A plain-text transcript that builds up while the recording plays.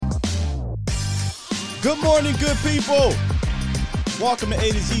Good morning, good people. Welcome to A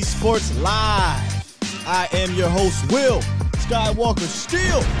to Z Sports Live. I am your host, Will Skywalker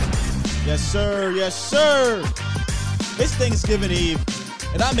Steele. Yes, sir. Yes, sir. It's Thanksgiving Eve,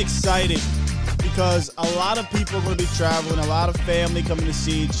 and I'm excited because a lot of people are going to be traveling, a lot of family coming to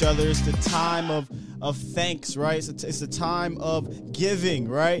see each other. It's the time of thanks, right? It's the time of giving,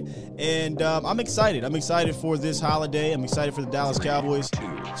 right? And I'm excited. I'm excited for this holiday. I'm excited for the Dallas Cowboys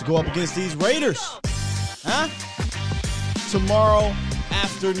to go up against these Raiders. Tomorrow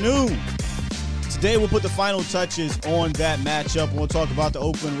afternoon. Today we'll put the final touches on that matchup. We'll talk about the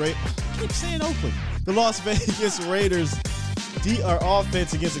Oakland Raiders. I keep saying Oakland. The Las Vegas Raiders our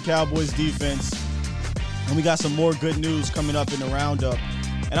offense against the Cowboys defense. And we got some more good news coming up in the roundup.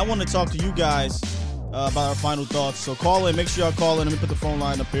 And I want to talk to you guys about our final thoughts. So call in. Make sure y'all call in. Let me put the phone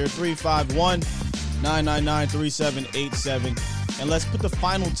line up here. 351-999-3787. And let's put the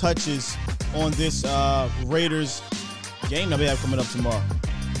final touches on this Raiders game that we have coming up tomorrow.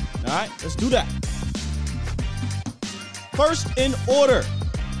 All right, let's do that. First in order.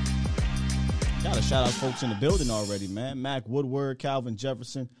 Gotta shout out folks in the building already, man. Mac Woodward, Calvin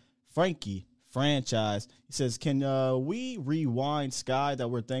Jefferson, Frankie Franchise. He says, can we rewind Sky that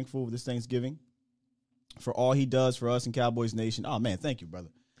we're thankful for this Thanksgiving for all he does for us in Cowboys Nation? Oh, man, thank you,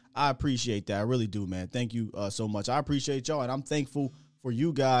 brother. I appreciate that. I really do, man. Thank you so much. I appreciate y'all, and I'm thankful for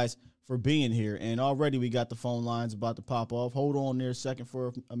you guys for being here. And already we got the phone lines about to pop off. Hold on there a second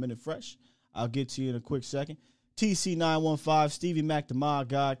for a minute fresh. I'll get to you in a quick second. TC915, Stevie Mac, the My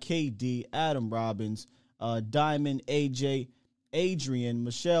God, KD, Adam Robbins, Diamond, AJ, Adrian,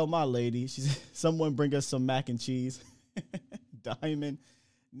 Michelle, my lady. She's someone bring us some mac and cheese. Diamond,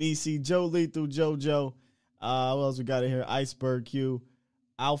 Nisi, Joe Lethal, JoJo. What else we got in here? Iceberg Q,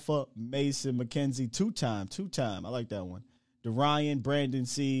 Alpha, Mason, Mackenzie, two-time. I like that one. DeRyan, Brandon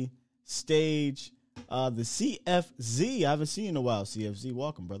C, Stage, the CFZ. I haven't seen you in a while, CFZ.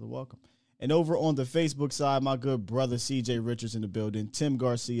 Welcome, brother. Welcome. And over on the Facebook side, my good brother CJ Richards in the building, Tim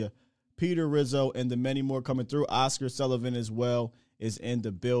Garcia, Peter Rizzo, and the many more coming through. Oscar Sullivan as well is in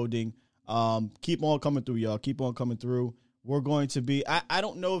the building. Keep on coming through, y'all. Keep on coming through. We're going to be, I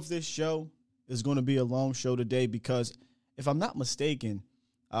don't know if this show is going to be a long show today because if I'm not mistaken,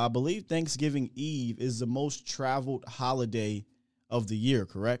 I believe Thanksgiving Eve is the most traveled holiday of the year,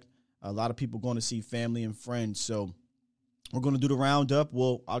 correct? A lot of people going to see family and friends, so we're going to do the roundup.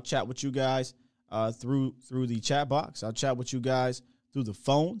 I'll chat with you guys through the chat box. I'll chat with you guys through the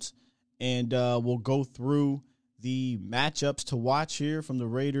phones, and we'll go through the matchups to watch here from the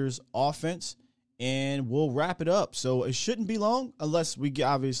Raiders offense, and we'll wrap it up. So it shouldn't be long unless we get,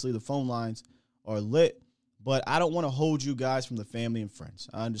 obviously, the phone lines are lit, but I don't want to hold you guys from the family and friends.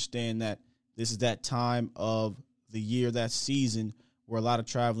 I understand that this is that time of the year, that season, where a lot of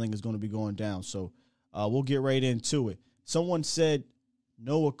traveling is going to be going down. So we'll get right into it. Someone said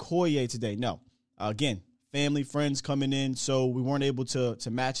no Okoye today. No. Again, family, friends coming in, so we weren't able to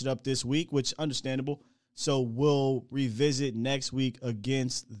match it up this week, which understandable. So we'll revisit next week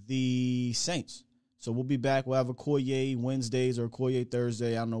against the Saints. So we'll be back. We'll have Okoye Wednesdays or Okoye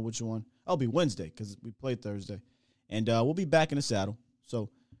Thursday. I don't know which one. I'll be Wednesday because we played Thursday. And we'll be back in the saddle. So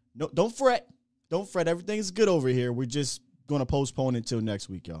no, don't fret. Don't fret. Everything is good over here. We're just going to postpone it till next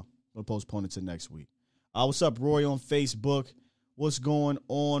week, y'all. We'll postpone it till next week. What's up, Roy on Facebook? What's going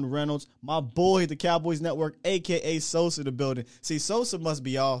on, Reynolds? My boy, the Cowboys Network, a.k.a. Sosa, in the building. See, Sosa must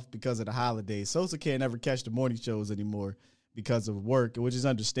be off because of the holidays. Sosa can't ever catch the morning shows anymore because of work, which is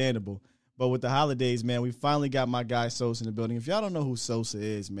understandable. But with the holidays, man, we finally got my guy Sosa in the building. If y'all don't know who Sosa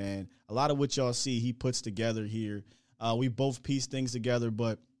is, man, a lot of what y'all see he puts together here. We both piece things together,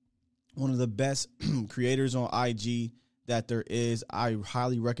 but one of the best creators on IG that there is. I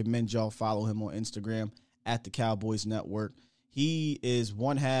highly recommend y'all follow him on Instagram at the Cowboys Network. He is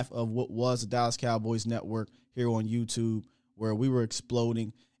one half of what was the Dallas Cowboys Network here on YouTube, where we were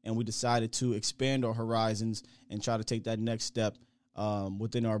exploding, and we decided to expand our horizons and try to take that next step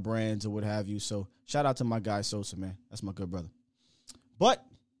within our brands or what have you. So shout out to my guy Sosa, man. That's my good brother. But,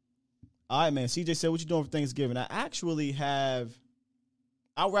 all right, man, CJ said, what you doing for Thanksgiving?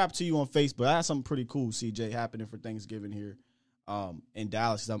 I'll rap to you on Facebook. I have something pretty cool, CJ, happening for Thanksgiving here in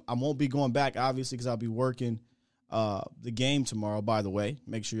Dallas. I won't be going back, obviously, because I'll be working the game tomorrow, by the way.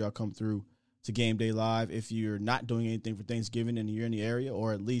 Make sure y'all come through to Game Day Live if you're not doing anything for Thanksgiving and you're in the area,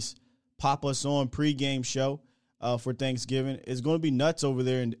 or at least pop us on pregame show for Thanksgiving. It's going to be nuts over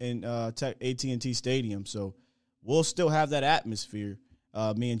there in AT&T Stadium, so we'll still have that atmosphere,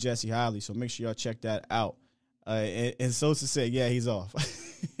 me and Jesse Hiley, so make sure y'all check that out. And Sosa said, yeah, he's off.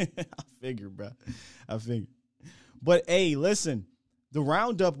 I figured, bro. But, hey, listen, the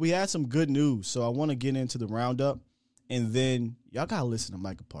roundup, we had some good news. So I want to get into the roundup. And then y'all got to listen to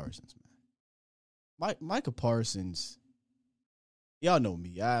Micah Parsons, man. Micah Parsons, y'all know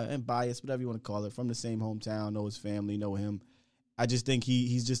me. I am biased, whatever you want to call it. From the same hometown, know his family, know him. I just think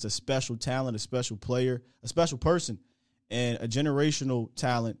he's just a special talent, a special player, a special person, and a generational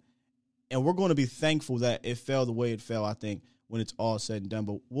talent. And we're going to be thankful that it fell the way it fell, I think, when it's all said and done.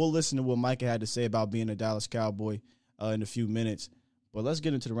 But we'll listen to what Micah had to say about being a Dallas Cowboy in a few minutes. But let's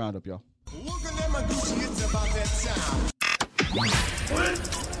get into the roundup, y'all. Looking at my Gucci, it's about that time.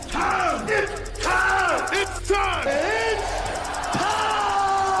 It's time! It's time! It's time!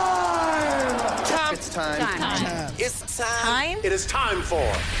 It's time! Time. It's time. It is time for...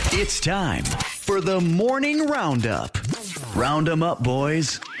 It's time for the morning roundup. Round 'em up,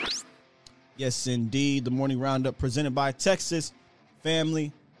 boys. Yes, indeed. The morning roundup presented by Texas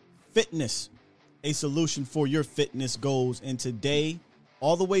Family Fitness, a solution for your fitness goals. And today,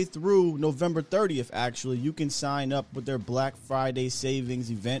 all the way through November 30th, actually, you can sign up with their Black Friday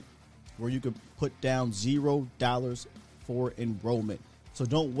savings event where you can put down $0 for enrollment. So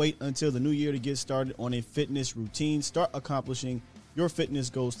don't wait until the new year to get started on a fitness routine. Start accomplishing your fitness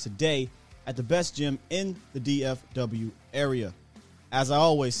goals today at the best gym in the DFW area. As I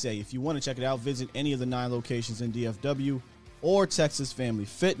always say, if you want to check it out, visit any of the 9 locations in DFW or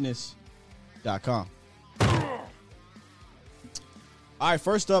TexasFamilyFitness.com. All right,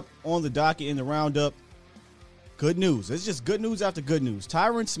 first up on the docket in the roundup, good news. It's just good news after good news.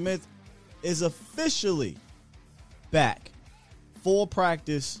 Tyron Smith is officially back. Full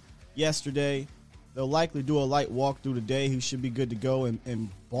practice yesterday. They'll likely do a light walkthrough today. He should be good to go. And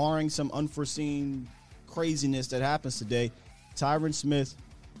barring some unforeseen craziness that happens today, Tyron Smith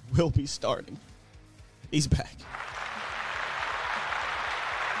will be starting. He's back.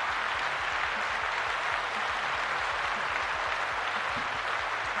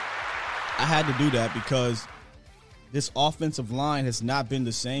 I had to do that because this offensive line has not been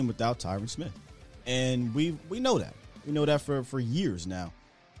the same without Tyron Smith. And we know that. We know that for years now.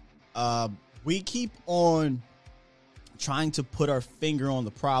 We keep on trying to put our finger on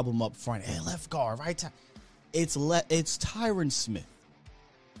the problem up front. Hey, left guard, right? It's Tyron Smith.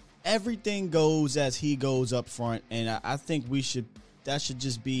 Everything goes as he goes up front, and I think we should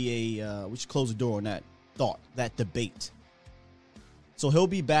just be we should close the door on that thought, that debate. So he'll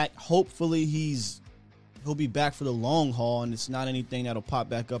be back. Hopefully he'll be back for the long haul, and it's not anything that'll pop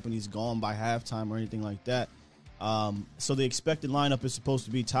back up and he's gone by halftime or anything like that. So the expected lineup is supposed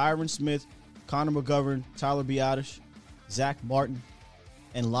to be Tyron Smith, Connor McGovern, Tyler Biadasz, Zach Martin,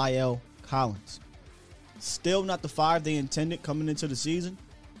 and Lyle Collins. Still not the 5 they intended coming into the season.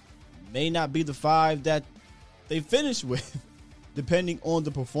 May not be the 5 that they finish with, depending on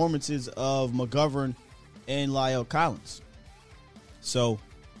the performances of McGovern and Lyle Collins. So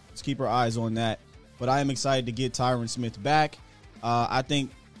let's keep our eyes on that. But I am excited to get Tyron Smith back. I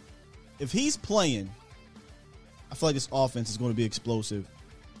think if he's playing, I feel like this offense is going to be explosive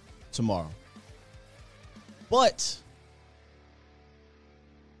tomorrow. But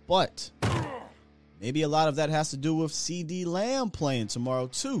maybe a lot of that has to do with CD Lamb playing tomorrow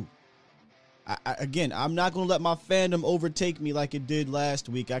too. Again, I'm not going to let my fandom overtake me like it did last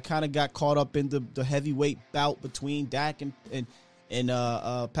week. I kind of got caught up in the heavyweight bout between Dak and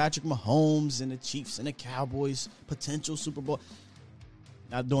Patrick Mahomes and the Chiefs and the Cowboys, potential Super Bowl.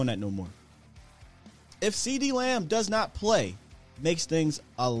 Not doing that no more. If CD Lamb does not play, makes things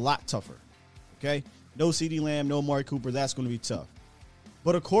a lot tougher. Okay? No CD Lamb, no Amari Cooper. That's going to be tough.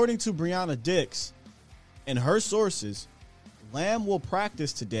 But according to Brianna Dix and her sources, Lamb will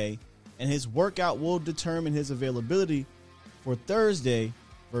practice today, and his workout will determine his availability for Thursday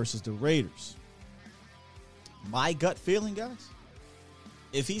versus the Raiders. My gut feeling, guys,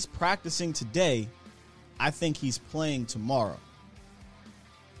 if he's practicing today, I think he's playing tomorrow.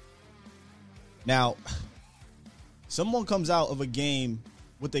 Now, someone comes out of a game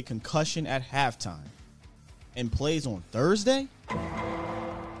with a concussion at halftime and plays on Thursday?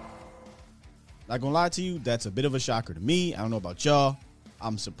 Not gonna lie to you, that's a bit of a shocker to me. I don't know about y'all.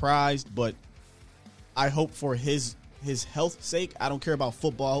 I'm surprised, but I hope for his health's sake, I don't care about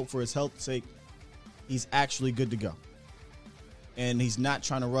football, I hope for his health's sake, he's actually good to go. And he's not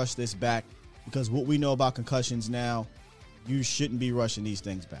trying to rush this back, because what we know about concussions now, you shouldn't be rushing these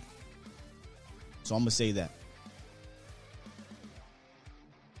things back. So I'm going to say that.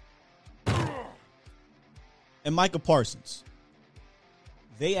 And Micah Parsons.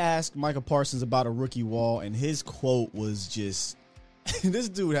 They asked Micah Parsons about a rookie wall, and his quote was just, this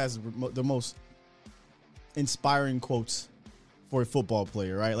dude has the most inspiring quotes for a football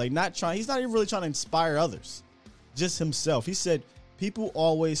player, right? Like, he's not even really trying to inspire others, just himself. He said, People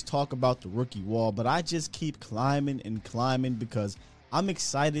always talk about the rookie wall, but I just keep climbing and climbing because I'm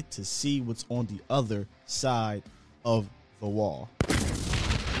excited to see what's on the other side of the wall. You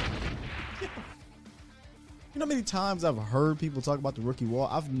know how many times I've heard people talk about the rookie wall?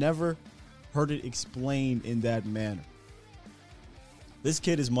 I've never heard it explained in that manner. This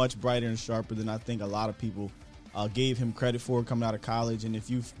kid is much brighter and sharper than I think a lot of people gave him credit for coming out of college. And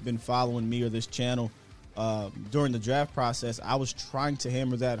if you've been following me or this channel during the draft process, I was trying to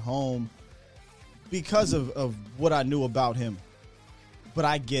hammer that home because of what I knew about him. But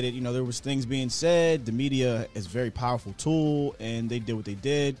I get it. You know, there was things being said. The media is a very powerful tool, and they did what they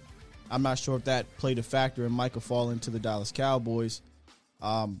did. I'm not sure if that played a factor in Micah falling to the Dallas Cowboys.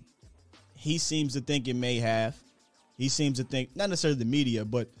 He seems to think it may have. He seems to think, not necessarily the media,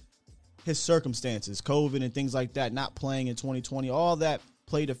 but his circumstances, COVID and things like that, not playing in 2020, all that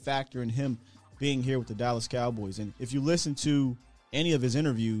played a factor in him being here with the Dallas Cowboys. And if you listen to any of his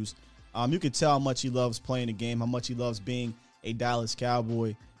interviews, you can tell how much he loves playing the game, how much he loves being a Dallas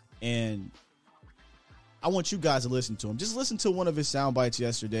Cowboy. And I want you guys to listen to him. Just listen to one of his sound bites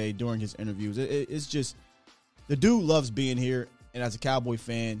yesterday during his interviews. It's just, the dude loves being here. And as a Cowboy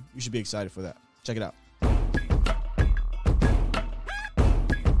fan, you should be excited for that. Check it out.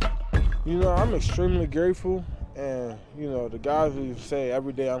 You know, I'm extremely grateful. And, you know, the guys who say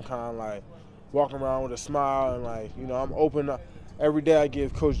every day I'm kind of like walking around with a smile and like, you know, I'm open up. Every day I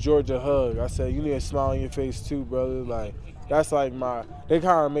give Coach George a hug. I say, you need a smile on your face too, brother. Like, that's like they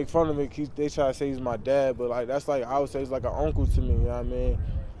kind of make fun of me. They try to say he's my dad, but like, that's like, I would say he's like an uncle to me, you know what I mean?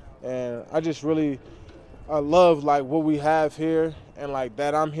 And I just really, I love like what we have here and like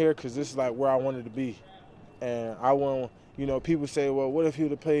that I'm here because this is like where I wanted to be. And I want, you know, people say, well, what if he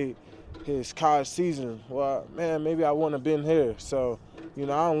would have played his college season? Well, man, maybe I wouldn't have been here. So, you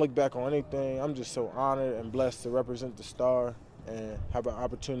know, I don't look back on anything. I'm just so honored and blessed to represent the Star and have an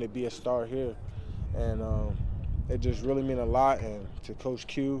opportunity to be a Star here. And it just really mean a lot. And to Coach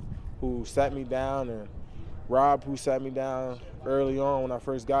Q, who sat me down, and Rob, who sat me down early on when I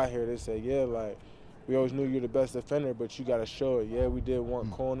first got here, they said, yeah, like, we always knew you're the best defender, but you got to show it. Yeah, we did want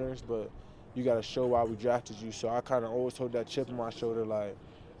corners, but you got to show why we drafted you. So I kind of always hold that chip on my shoulder, like,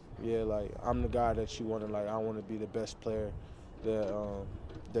 yeah, like, I'm the guy that you wanted. Like, I want to be the best player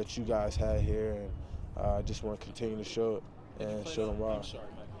that you guys had here, and I just want to continue to show it and show them why. I'm sorry,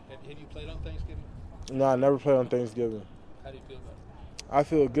 Mike. Have you played on Thanksgiving? No, I never played on Thanksgiving. How do you feel about it? I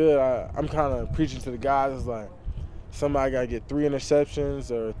feel good. I'm kind of preaching to the guys. It's like, somebody got to get 3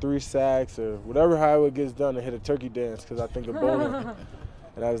 interceptions or 3 sacks or whatever, how it gets done, to hit a turkey dance because I think of bowling.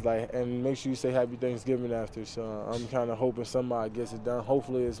 And I was like, and make sure you say Happy Thanksgiving after. So I'm kind of hoping somebody gets it done.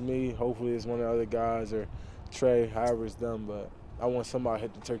 Hopefully it's me. Hopefully it's one of the other guys or Trey, however it's done. But I want somebody to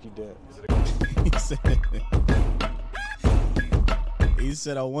hit the turkey dance. He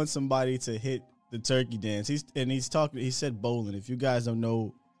said, I want somebody to hit the turkey dance. He said bowling. If you guys don't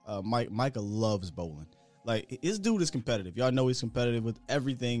know, Micah loves bowling. Like, his dude is competitive. Y'all know he's competitive with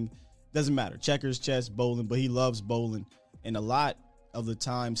everything. Doesn't matter. Checkers, chess, bowling, but he loves bowling. And a lot of the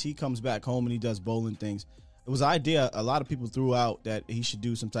times he comes back home and he does bowling things. It was an idea a lot of people threw out that he should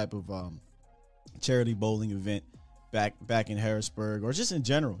do some type of charity bowling event back in Harrisburg or just in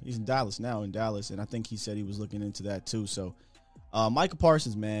general. He's in Dallas now, and I think he said he was looking into that too. So Micah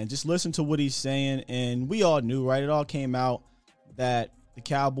Parsons, man, just listen to what he's saying. And we all knew, right? It all came out that the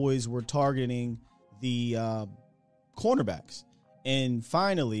Cowboys were targeting the cornerbacks. And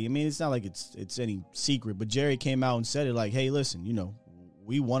finally, I mean, it's not like it's any secret, but Jerry came out and said it like, hey, listen, you know,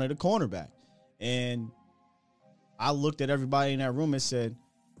 we wanted a cornerback. And I looked at everybody in that room and said,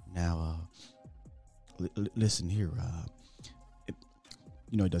 now, listen here.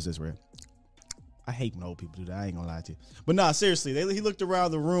 You know, he does this, right? I hate when old people do that. I ain't gonna lie to you. But nah, seriously, he looked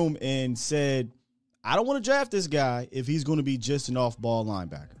around the room and said, I don't want to draft this guy if he's going to be just an off-ball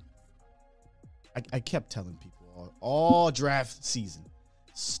linebacker. I kept telling people all draft season,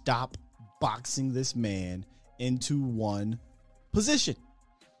 stop boxing this man into one position.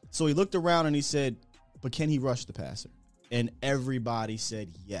 So he looked around and he said, but can he rush the passer? And everybody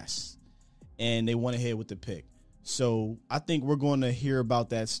said yes. And they went ahead with the pick. So I think we're going to hear about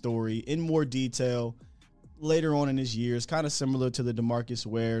that story in more detail later on in this year. It's kind of similar to the DeMarcus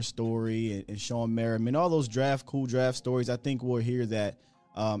Ware story and Sean Merriman, all those cool draft stories. I think we'll hear that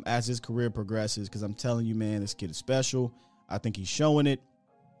as his career progresses, because I'm telling you, man, this kid is special. I think he's showing it,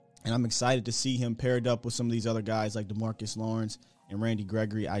 and I'm excited to see him paired up with some of these other guys like DeMarcus Lawrence and Randy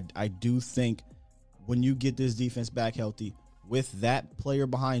Gregory. I do think when you get this defense back healthy with that player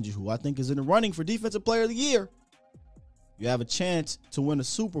behind you, who I think is in the running for Defensive Player of the Year, you have a chance to win a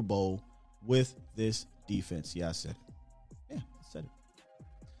Super Bowl with this defense. Yeah, I said it.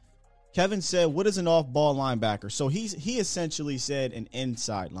 Kevin said, what is an off-ball linebacker? So he essentially said an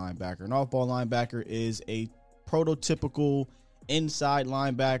inside linebacker. An off-ball linebacker is a prototypical inside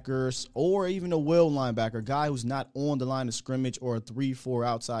linebacker or even a will linebacker, a guy who's not on the line of scrimmage, or a 3-4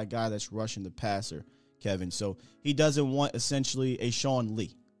 outside guy that's rushing the passer, Kevin. So he doesn't want essentially a Sean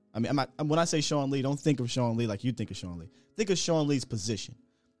Lee. I mean, when I say Sean Lee, don't think of Sean Lee like you think of Sean Lee. Think of Sean Lee's position.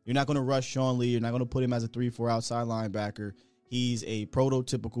 You're not going to rush Sean Lee. You're not going to put him as a 3-4 outside linebacker. He's a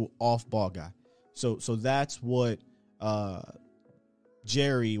prototypical off-ball guy. So that's what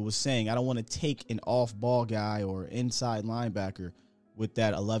Jerry was saying. I don't want to take an off-ball guy or inside linebacker with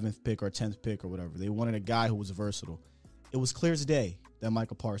that 11th pick or 10th pick or whatever. They wanted a guy who was versatile. It was clear as day that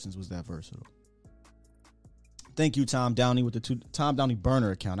Michael Parsons was that versatile. Thank you, Tom Downey, with the Tom Downey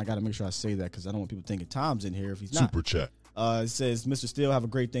burner account. I got to make sure I say that because I don't want people thinking Tom's in here if he's not. Super chat. It says, Mr. Steele, have a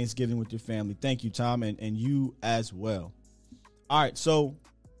great Thanksgiving with your family. Thank you, Tom, and you as well. All right, so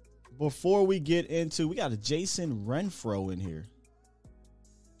before we get into, we got a Jason Renfro in here.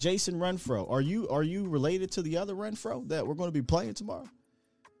 Jason Renfro, are you related to the other Renfro that we're going to be playing tomorrow?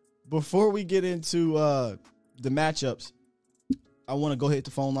 Before we get into the matchups, I want to go hit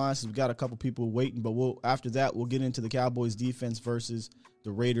the phone lines since we got a couple people waiting, but after that we'll get into the Cowboys defense versus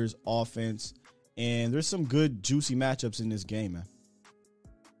the Raiders offense, and there's some good juicy matchups in this game, man.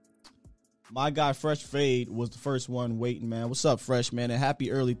 My guy, Fresh Fade, was the first one waiting, man. What's up, Fresh, man? And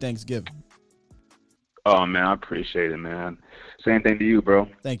happy early Thanksgiving. Oh, man, I appreciate it, man. Same thing to you, bro.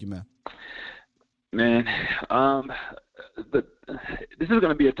 Thank you, man. Man, this is going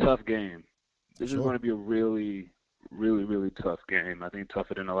to be a tough game. This is going to be a really, really, really tough game. I think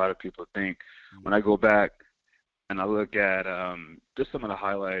tougher than a lot of people think. When I go back and I look at just some of the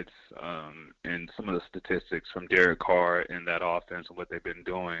highlights and some of the statistics from Derek Carr and that offense and what they've been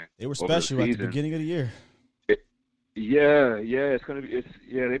doing. They were special at the beginning of the year.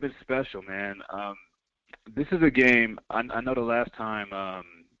 They've been special, man. This is a game. I know the last time,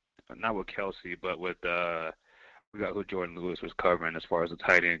 not with Kelsey, but with we got who Jordan Lewis was covering as far as the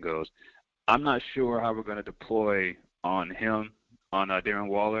tight end goes. I'm not sure how we're going to deploy on him, on Darren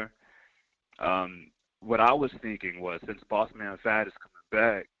Waller. What I was thinking was, since Boss Man Fat is coming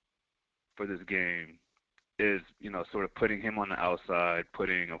back for this game, is, sort of putting him on the outside,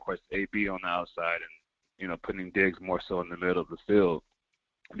 putting, of course, AB on the outside, and, putting Diggs more so in the middle of the field.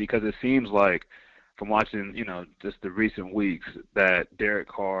 Because it seems like, from watching, just the recent weeks, that Derek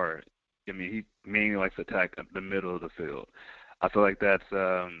Carr, he mainly likes to attack the middle of the field. I feel like that's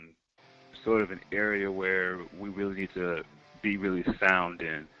sort of an area where we really need to be really sound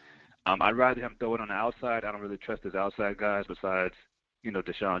in. I'd rather him throw it on the outside. I don't really trust his outside guys besides,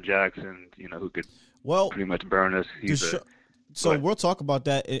 Deshaun Jackson, who could pretty much burn us. We'll talk about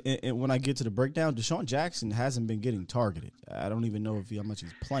that when I get to the breakdown. Deshaun Jackson hasn't been getting targeted. I don't even know how much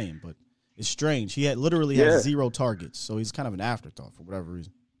he's playing, but it's strange. He literally has 0 targets, so he's kind of an afterthought for whatever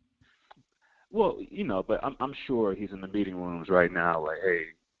reason. Well, but I'm sure he's in the meeting rooms right now, like, hey,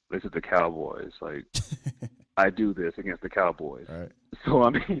 this is the Cowboys. Like, I do this against the Cowboys. Right.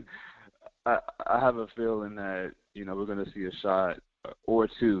 So, I have a feeling that, we're going to see a shot or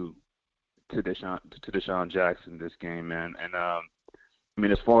two to Deshaun Jackson this game, man. And,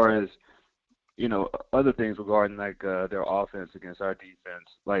 as far as, other things regarding, like, their offense against our defense,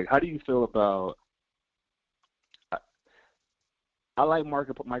 like, how do you feel about – I like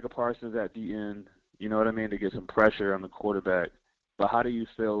Micah Parsons at the end, you know what I mean, to get some pressure on the quarterback. But how do you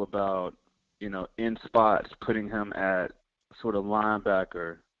feel about, in spots, putting him at sort of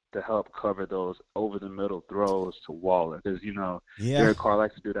linebacker to help cover those over-the-middle throws to Waller? Because, Derek Carr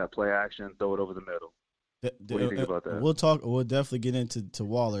likes to do that play action, throw it over the middle. What do you think about that? We'll definitely get into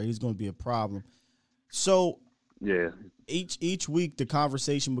Waller. He's going to be a problem. So yeah, each week the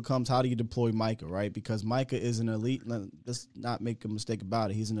conversation becomes, how do you deploy Micah, right? Because Micah is an elite. Let's not make a mistake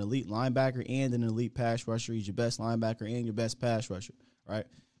about it. He's an elite linebacker and an elite pass rusher. He's your best linebacker and your best pass rusher, right?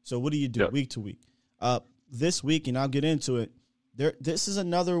 So what do you do week to week? This week, and I'll get into it, this is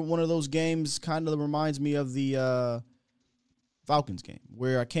another one of those games, kind of reminds me of the Falcons game,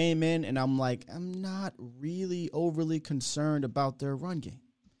 where I came in and I'm like, I'm not really overly concerned about their run game.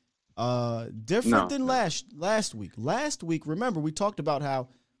 Different than last week. Last week, remember, we talked about how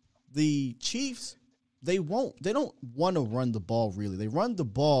the Chiefs, they don't want to run the ball really. They run the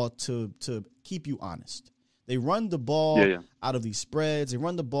ball to keep you honest. They run the ball out of these spreads. They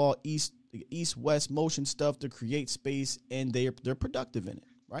run the ball east-west motion stuff to create space, and they're productive in it,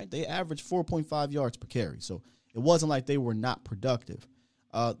 right? They average 4.5 yards per carry, so it wasn't like they were not productive.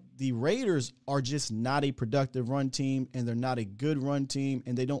 The Raiders are just not a productive run team, and they're not a good run team,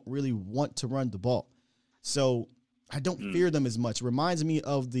 and they don't really want to run the ball. So I don't fear them as much. It reminds me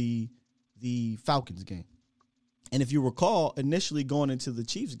of the the Falcons game. And if you recall, initially going into the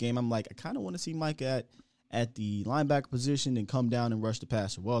Chiefs game, I'm like, I kind of want to see Mike at the linebacker position and come down and rush the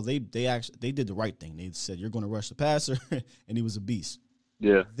passer. Well, they did the right thing. They said, you're going to rush the passer, and he was a beast.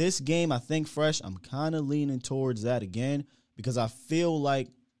 Yeah. This game, I think, Fresh, I'm kind of leaning towards that again because I feel like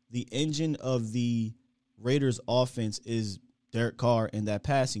the engine of the Raiders offense is Derek Carr in that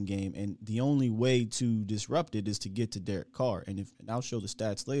passing game, and the only way to disrupt it is to get to Derek Carr. And I'll show the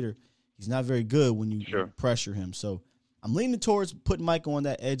stats later, he's not very good when you pressure him. So I'm leaning towards putting Mike on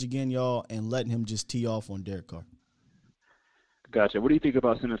that edge again, y'all, and letting him just tee off on Derek Carr. Gotcha. What do you think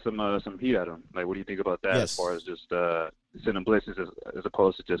about sending some heat at him? Like, what do you think about that as far as just sending blitzes as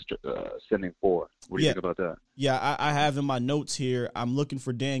opposed to just sending four? What do you think about that? Yeah, I have in my notes here, I'm looking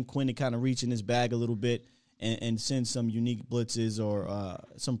for Dan Quinn to kind of reach in his bag a little bit and send some unique blitzes or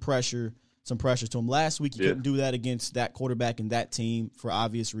some pressure to him. Last week, he couldn't do that against that quarterback and that team for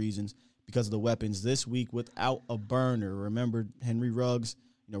obvious reasons because of the weapons. This week, without a burner, remember Henry Ruggs,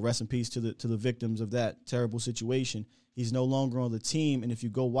 rest in peace to the victims of that terrible situation. He's no longer on the team, and if you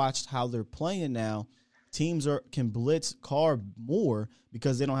go watch how they're playing now, teams can blitz Carr more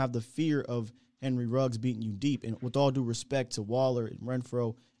because they don't have the fear of Henry Ruggs beating you deep. And with all due respect to Waller and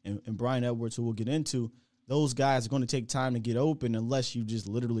Renfro and Brian Edwards, who we'll get into, those guys are going to take time to get open unless you just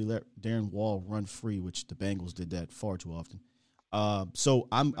literally let Darren Wall run free, which the Bengals did that far too often. So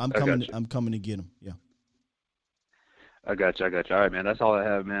I'm coming to get him. Yeah. I got you. All right, man. That's all I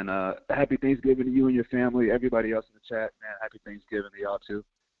have, man. Happy Thanksgiving to you and your family. Everybody else in the chat, man. Happy Thanksgiving to y'all too.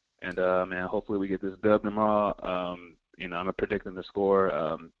 And man, hopefully we get this dub tomorrow. I'm predicting the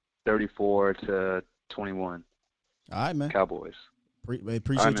score 34-21. All right, man. Cowboys.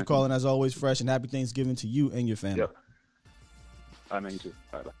 Appreciate you calling as always, Fresh, and happy Thanksgiving to you and your family. Yep. All right, man. You too.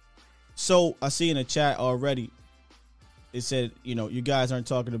 All right, bye. So I see in the chat already, it said, you guys aren't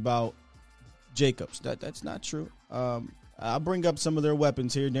talking about Jacobs. That's not true. I'll bring up some of their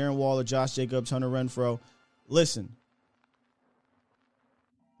weapons here. Darren Waller, Josh Jacobs, Hunter Renfro. Listen,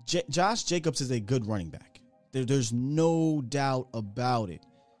 Josh Jacobs is a good running back. There's no doubt about it.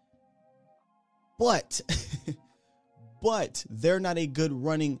 But they're not a good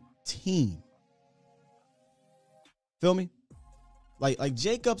running team. Feel me? Like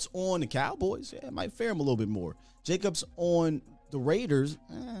Jacobs on the Cowboys, it might fare him a little bit more. Jacobs on the Raiders,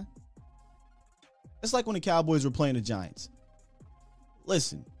 It's like when the Cowboys were playing the Giants.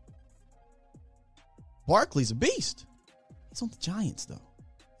 Listen, Barkley's a beast. He's on the Giants, though.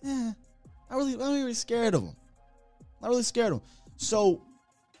 I'm not really scared of him. Not really scared of him. So,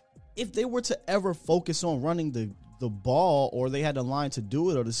 if they were to ever focus on running the ball, or they had the line to do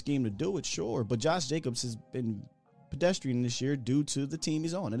it or the scheme to do it, sure. But Josh Jacobs has been pedestrian this year due to the team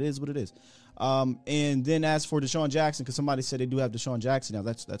he's on. It is what it is. And then as for Deshaun Jackson, because somebody said they do have Deshaun Jackson now,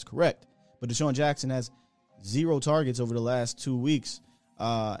 that's correct. But Deshaun Jackson has 0 targets over the last 2 weeks.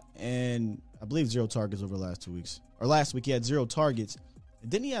 And I believe 0 targets over the last 2 weeks. Or last week he had 0 targets. And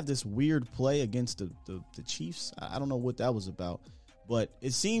didn't he have this weird play against the Chiefs? I don't know what that was about. But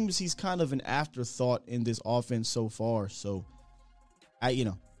it seems he's kind of an afterthought in this offense so far. So,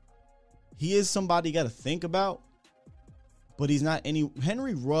 he is somebody you got to think about. But he's not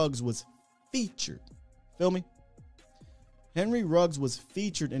Henry Ruggs was featured. Feel me? Henry Ruggs was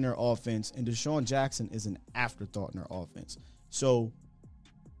featured in their offense, and Deshaun Jackson is an afterthought in their offense. So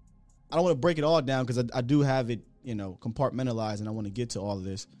I don't want to break it all down because I do have it, compartmentalized, and I want to get to all of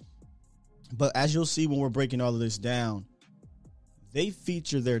this. But as you'll see when we're breaking all of this down, they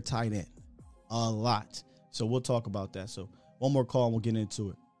feature their tight end a lot. So we'll talk about that. So one more call and we'll get into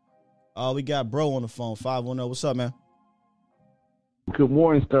it. We got Bro on the phone, 510. What's up, man? Good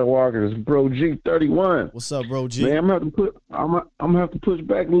morning, Skywalker. It's Bro G31. What's up, Bro G? Man, I'm gonna have to push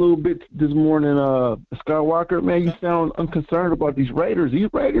back a little bit this morning. Skywalker, man, you sound unconcerned about these Raiders. These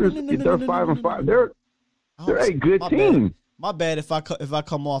Raiders, they're 5-5. They're a good team. My bad if I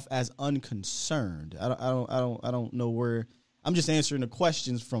come off as unconcerned. I don't know where. I'm just answering the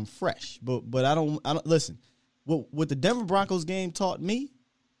questions from Fresh. But I don't listen. What the Denver Broncos game taught me.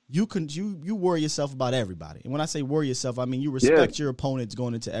 You worry yourself about everybody. And when I say worry yourself, I mean you respect your opponents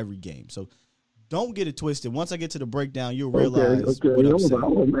going into every game. So don't get it twisted. Once I get to the breakdown, you'll realize what I'm saying.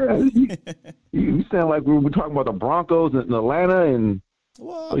 Oh, man. you sound like we were talking about the Broncos in Atlanta and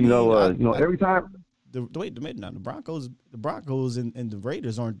every time. The Broncos and the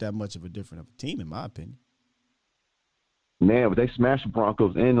Raiders aren't that much of a different of a team in my opinion. Man, but they smashed the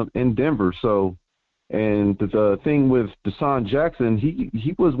Broncos in Denver, so. And the thing with Deshaun Jackson,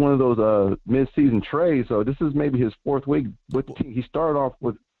 he was one of those mid-season trades. So this is maybe his 4th week with the team. He started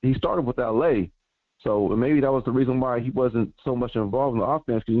with LA, So maybe that was the reason why he wasn't so much involved in the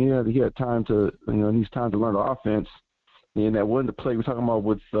offense, because he had time to, needs time to learn the offense. And that wasn't the play we're talking about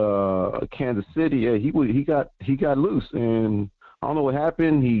with Kansas City. Yeah, he got loose, and I don't know what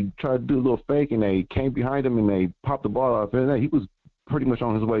happened. He tried to do a little fake, and they came behind him and they popped the ball off. And he was pretty much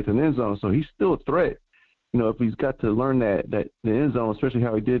on his way to the end zone, so he's still a threat. If he's got to learn that the end zone, especially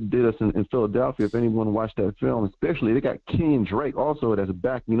how he did us in Philadelphia. If anyone watched that film, especially they got Kenyon Drake also that's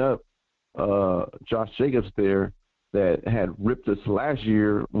backing up Josh Jacobs there, that had ripped us last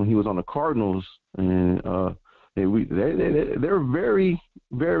year when he was on the Cardinals, and they're very,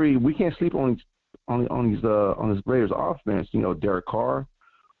 very. We can't sleep on this Raiders offense. Derek Carr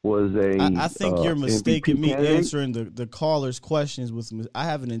was I think you're mistaking MVP me candidate. answering the caller's questions with some. I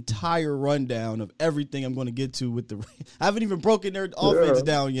have an entire rundown of everything I'm going to get to with the. I haven't even broken their offense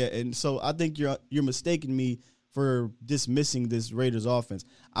down yet, and so I think you're mistaking me for dismissing this Raiders offense.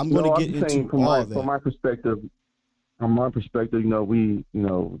 I'm going to get into all of that. From my perspective,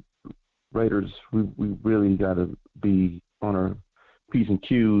 Raiders, we really got to be on our P's and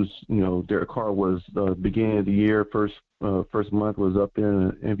Q's. Derek Carr was the beginning of the year, first month was up there in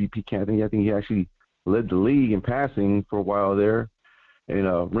an MVP candidate. I think he actually led the league in passing for a while there. And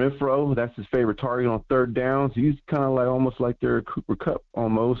Renfro, that's his favorite target on third downs. He's kind of almost like their Cooper Kupp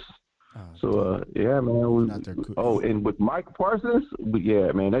almost. Yeah, man. And with Mike Parsons,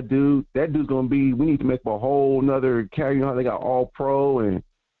 man, that dude's gonna be. We need to make a whole nother category. They got All Pro and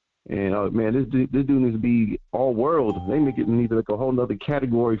man, this dude needs to be All World. They need to make a whole nother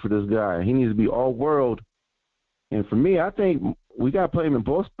category for this guy. He needs to be All World. And for me, I think we got to play him in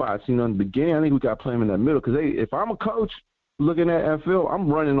both spots. In the beginning, I think we got to play him in that middle, because if I'm a coach looking at NFL, I'm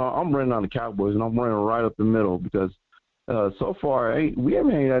running on the Cowboys, and I'm running right up the middle, because so far we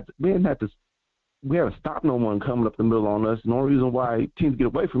haven't stopped no one coming up the middle on us. And the only reason why teams get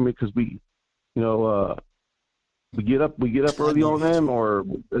away from it because we get up early on them, or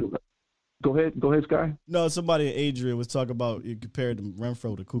go ahead, Sky. No, somebody, Adrian, was talking about you compared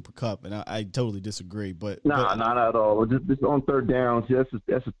Renfro to Cooper Kupp, and I totally disagree. But not at all. Just on third down,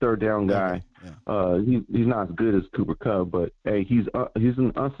 that's a third down guy. Yeah. He's not as good as Cooper Kupp, but hey, he's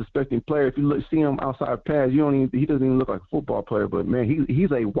an unsuspecting player. If you see him outside pass, he doesn't even look like a football player. But man,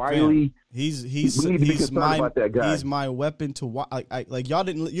 he's a wily. He's about that guy. He's my weapon to like you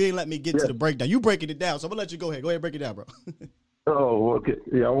didn't let me get to the breakdown. You breaking it down, so I'm gonna let you go ahead. Go ahead, break it down, bro. Oh, okay.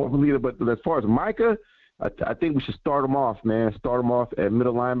 Yeah, I won't believe it. But as far as Micah, I think we should start him off, man. Start him off at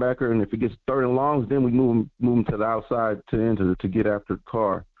middle linebacker, and if he gets third and longs, then we move him to the outside to get after the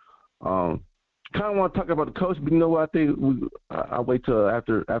car. Kind of want to talk about the coach, but what? I think I'll wait till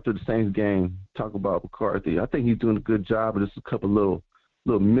after the Saints game talk about McCarthy. I think he's doing a good job, but just a couple little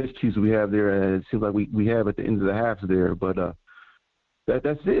miscues we have there, and it seems like we have at the end of the half there. But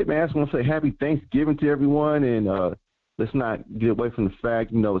that's it, man. I just want to say happy Thanksgiving to everyone, and let's not get away from the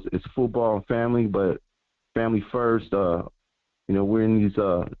fact, it's football and family, but family first. We're in these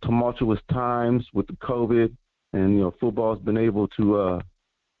tumultuous times with the COVID, and football's been able to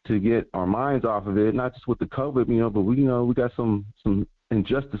get our minds off of it, not just with the COVID, but we got some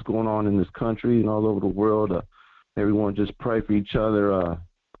injustice going on in this country and all over the world. Everyone just pray for each other,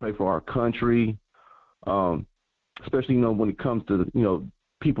 pray for our country, especially when it comes to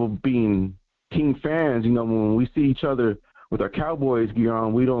people being team fans. When we see each other with our Cowboys gear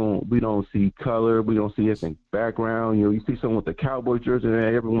on, we don't see color, we don't see ethnic background. You see someone with the Cowboy jersey,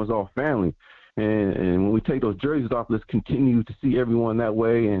 and everyone's all family. And when we take those jerseys off, let's continue to see everyone that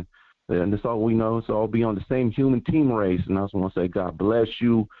way, and that's all we know. So all be on the same human team race. And I just want to say, God bless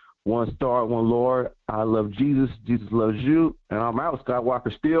you. One star, one Lord. I love Jesus. Jesus loves you. And I'm out. Scott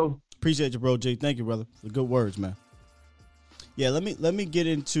Walker Steele. Appreciate you, bro, Jay. Thank you, brother. The good words, man. Yeah, let me get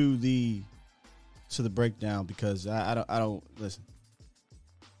into the breakdown, because I don't listen.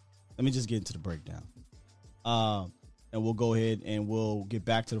 Let me just get into the breakdown. And we'll go ahead and we'll get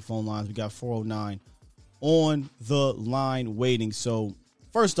back to the phone lines. We got 409 on the line waiting. So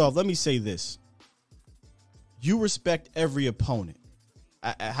first off, let me say this. You respect every opponent.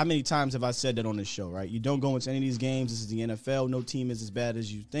 How many times have I said that on this show, right? You don't go into any of these games. This is the NFL. No team is as bad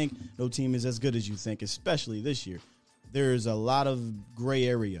as you think. No team is as good as you think, especially this year. There's a lot of gray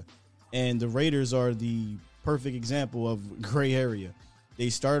area. And the Raiders are the perfect example of gray area. They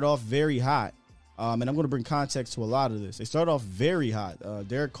started off very hot. And I'm going to bring context to a lot of this. They started off very hot.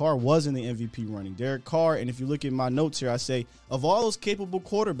 Derek Carr was in the MVP running. Derek Carr, and if you look at my notes here, I say, of all those capable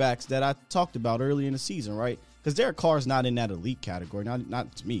quarterbacks that I talked about early in the season, right? Because Derek Carr is not in that elite category,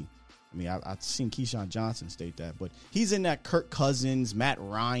 not to me. I mean, I've seen Keyshawn Johnson state that, but he's in that Kirk Cousins, Matt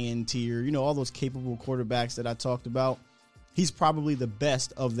Ryan tier, all those capable quarterbacks that I talked about. He's probably the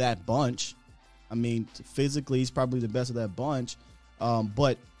best of that bunch. I mean, physically, he's probably the best of that bunch.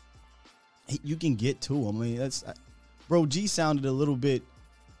 But you can get to him. I mean, Bro G sounded a little bit.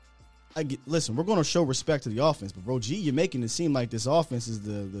 Listen, we're going to show respect to the offense, but Bro G, you're making it seem like this offense is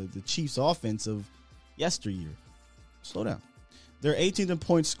the Chiefs' offense of yesteryear. Slow down. They're 18th in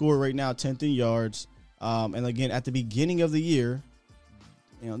points scored right now, 10th in yards. And again, at the beginning of the year,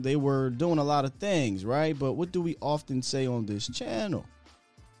 they were doing a lot of things, right? But what do we often say on this channel?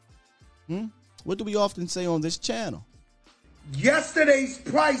 What do we often say on this channel? Yesterday's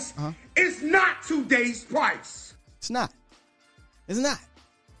price is not today's price. It's not. It's not.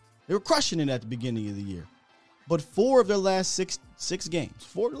 They were crushing it at the beginning of the year. But 4 of their last six games,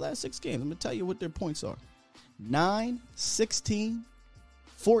 I'm going to tell you what their points are. 9, 16,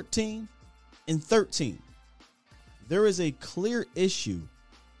 14, and 13. There is a clear issue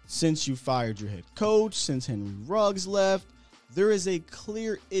since you fired your head coach, since Henry Ruggs left. There is a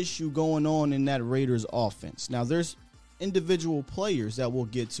clear issue going on in that Raiders offense. Now, there's individual players that we'll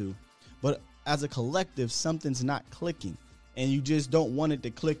get to, but as a collective, something's not clicking, and you just don't want it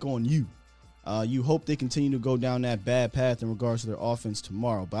to click on you. You hope they continue to go down that bad path in regards to their offense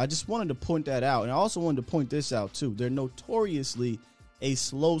tomorrow. But I just wanted to point that out. And I also wanted to point this out, too. They're notoriously a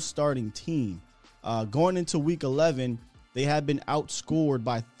slow starting team. Going into week 11, they had been outscored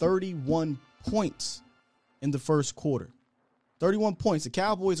by 31 points in the first quarter. 31 points. The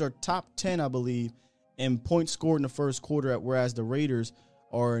Cowboys are top 10, I believe, in points scored in the first quarter, whereas the Raiders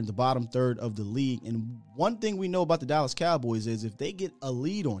are in the bottom third of the league. And one thing we know about the Dallas Cowboys is if they get a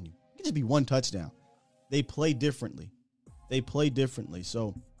lead on you, it can just be one touchdown. They play differently.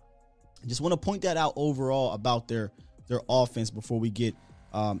 So I just want to point that out overall about their offense before we get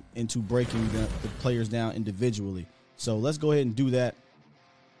into breaking the players down individually. So let's go ahead and do that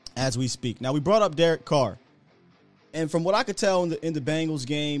as we speak. Now, we brought up Derek Carr. And from what I could tell in the Bengals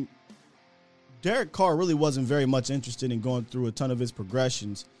game, Derek Carr really wasn't very much interested in going through a ton of his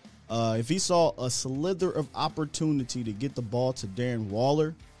progressions. If he saw a slither of opportunity to get the ball to Darren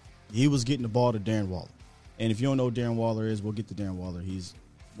Waller, he was getting the ball to Darren Waller. And if you don't know who Darren Waller is, we'll get to Darren Waller. He's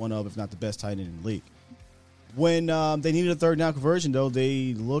one of, if not the best tight end in the league. When they needed a third down conversion, though,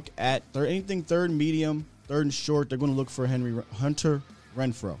 they look at anything third medium, third and short. They're going to look for Hunter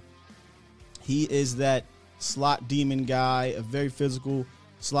Renfrow. He is that slot demon guy, a very physical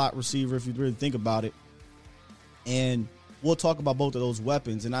slot receiver, if you really think about it. And we'll talk about both of those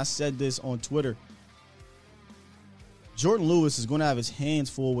weapons. And I said this on Twitter. Jordan Lewis is going to have his hands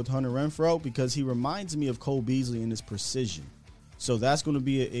full with Hunter Renfrow because he reminds me of Cole Beasley in his precision. So that's going to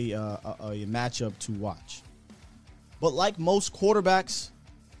be a matchup to watch. But like most quarterbacks,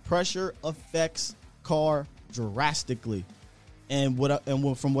 pressure affects Carr drastically. And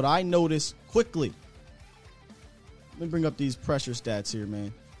from what I noticed quickly, let me bring up these pressure stats here,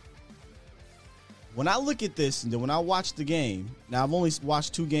 man. When I look at this, and then when I watch the game, now I've only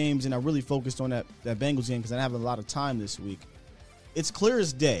watched 2 games, and I really focused on that Bengals game because I didn't have a lot of time this week. It's clear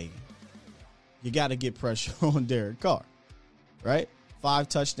as day you got to get pressure on Derek Carr, right? 5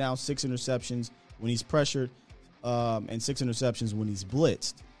 touchdowns, 6 interceptions when he's pressured, and 6 interceptions when he's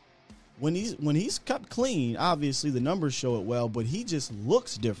blitzed. When he's kept clean, obviously the numbers show it well, but he just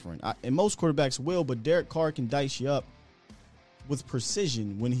looks different. And most quarterbacks will, but Derek Carr can dice you up with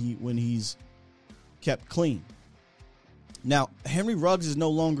precision when he's kept clean. Now, Henry Ruggs is no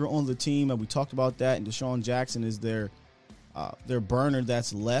longer on the team, and we talked about that, and Deshaun Jackson is their burner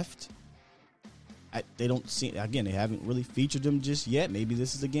that's left. They haven't really featured him just yet. Maybe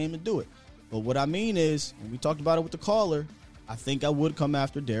this is a game to do it. But what I mean is, and we talked about it with the caller, I think I would come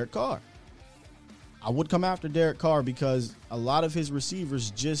after Derek Carr. I would come after Derek Carr because a lot of his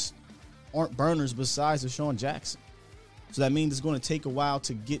receivers just aren't burners besides Deshaun Jackson. So that means it's going to take a while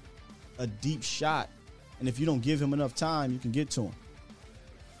to get a deep shot. And if you don't give him enough time, you can get to him.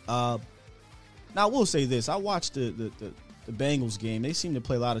 Now, I will say this. I watched the Bengals game. They seem to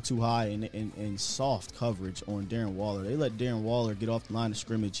play a lot of too high and soft coverage on Darren Waller. They let Darren Waller get off the line of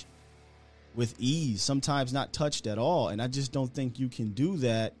scrimmage with ease, sometimes not touched at all. And I just don't think you can do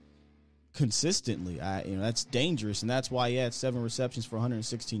that consistently. That's dangerous, and that's why he had 7 receptions for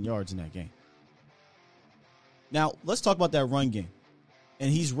 116 yards in that game. Now, let's talk about that run game. And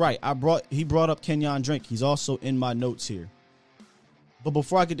he's right. He brought up Kenyon Drake. He's also in my notes here. But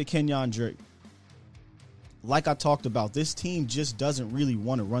before I get to Kenyon Drake, like I talked about, this team just doesn't really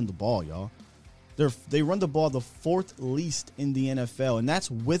want to run the ball, y'all. They run the ball the 4th least in the NFL, and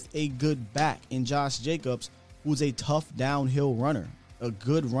that's with a good back in Josh Jacobs, who's a tough downhill runner, a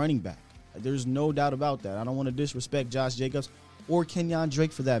good running back. There's no doubt about that. I don't want to disrespect Josh Jacobs or Kenyon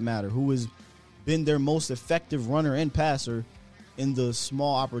Drake for that matter, who has been their most effective runner and passer in the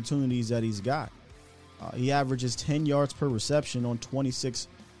small opportunities that he's got. He averages 10 yards per reception on 26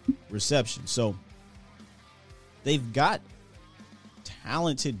 receptions. So they've got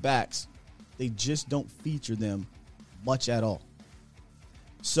talented backs. They just don't feature them much at all.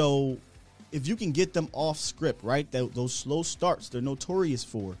 So if you can get them off script, right, those slow starts they're notorious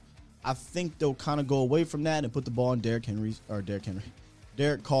for, I think they'll kind of go away from that and put the ball in Derek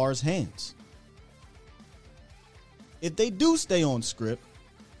Carr's hands. If they do stay on script,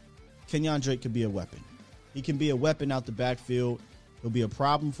 Kenyon Drake could be a weapon. He can be a weapon out the backfield. He'll be a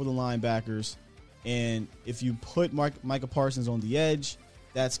problem for the linebackers. And if you put Micah Parsons on the edge,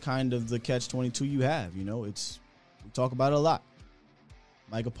 that's kind of the catch-22 you have. You know, we talk about it a lot.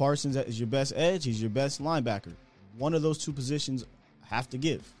 Micah Parsons is your best edge. He's your best linebacker. One of those two positions have to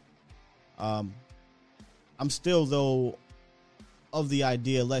give. I'm still, though, of the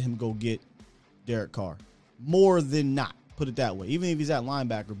idea, let him go get Derek Carr. More than not, put it that way. Even if he's at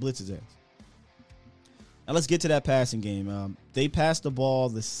linebacker, blitz his ass. Now let's get to that passing game. They passed the ball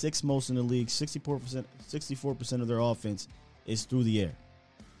the sixth most in the league. 64% of their offense is through the air.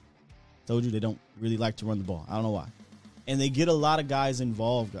 Told you they don't really like to run the ball. I don't know why. And they get a lot of guys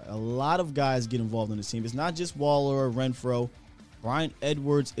involved. A lot of guys get involved in this team. It's not just Waller or Renfro. Brian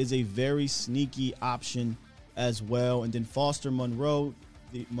Edwards is a very sneaky option as well. And then Foster Monroe,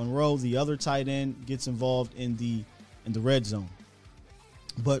 the other tight end, gets involved in the red zone.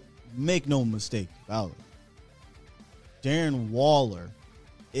 But make no mistake about it. Darren Waller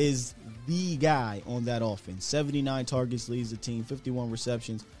is the guy on that offense. 79 targets, leads the team, 51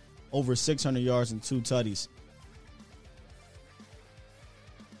 receptions, over 600 yards and 2 tutties.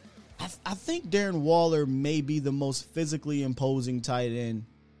 I think Darren Waller may be the most physically imposing tight end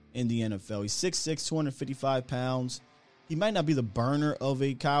in the NFL. He's 6'6", 255 pounds. He might not be the burner of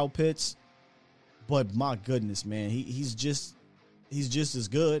a Kyle Pitts, but my goodness, man, he's just as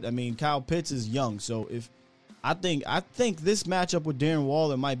good. I mean, Kyle Pitts is young, so I think this matchup with Darren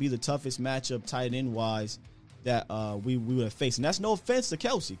Waller might be the toughest matchup tight end wise that we would have faced. And that's no offense to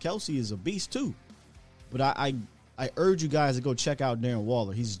Kelsey. Kelsey is a beast too, but I urge you guys to go check out Darren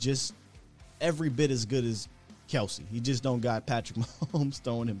Waller. He's just every bit as good as Kelsey. He just don't got Patrick Mahomes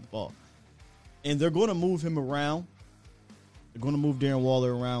throwing him the ball. And they're going to move him around. They're going to move Darren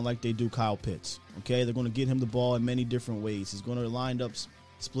Waller around like they do Kyle Pitts. Okay, they're going to get him the ball in many different ways. He's going to line up,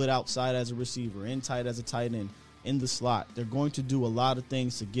 split outside as a receiver, in tight as a tight end, in the slot. They're going to do a lot of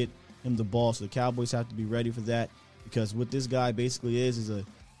things to get him the ball, so the Cowboys have to be ready for that, because what this guy basically is a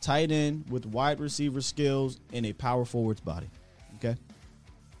tight end with wide receiver skills and a power forward's body. Okay,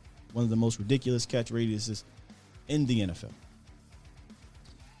 one of the most ridiculous catch radiuses in the NFL.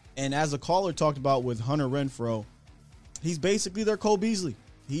 And as a caller talked about with Hunter Renfrow, he's basically their Cole Beasley.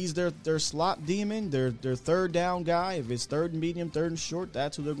 He's their slot demon, their third down guy. If it's third and medium, third and short,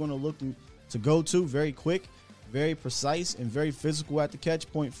 that's who they're going to look to go to. Very quick, very precise, and very physical at the catch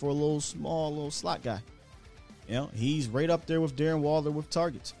point for a little slot guy. You know, he's right up there with Darren Waller with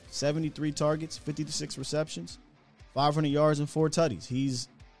targets. 73 targets, 56 receptions, 500 yards, and 4 tutties. He's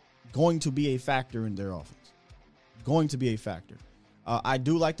going to be a factor in their offense. Going to be a factor. I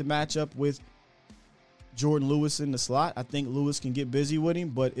do like the matchup with Jordan Lewis in the slot. I think Lewis can get busy with him,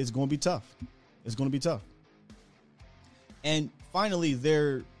 but it's going to be tough. It's going to be tough. And finally,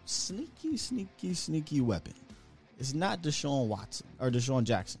 their sneaky weapon. It's not Deshaun Watson or Deshaun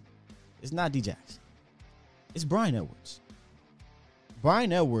Jackson. It's not D Jackson. It's Brian Edwards.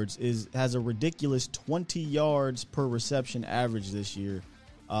 Brian Edwards has a ridiculous 20 yards per reception average this year,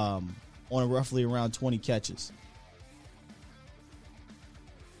 on roughly around 20 catches.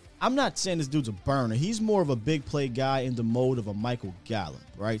 I'm not saying this dude's a burner. He's more of a big play guy in the mode of a Michael Gallup,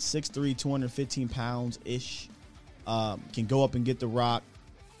 right? 6'3", 215 pounds-ish. Can go up and get the rock.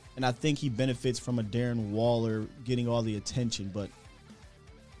 And I think he benefits from a Darren Waller getting all the attention. But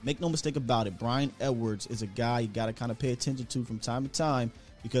make no mistake about it, Brian Edwards is a guy you got to kind of pay attention to from time to time,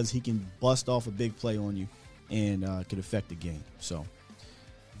 because he can bust off a big play on you and could affect the game. So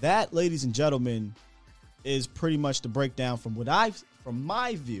that, ladies and gentlemen, is pretty much the breakdown from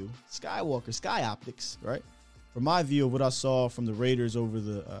my view, Sky Optics, right? From my view of what I saw from the Raiders over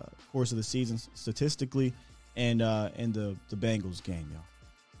the course of the season statistically and the Bengals game, y'all.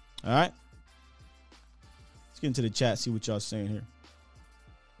 All right? Let's get into the chat, see what y'all saying here.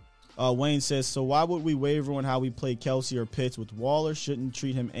 Wayne says, so why would we waver on how we play Kelsey or Pitts with Waller? Shouldn't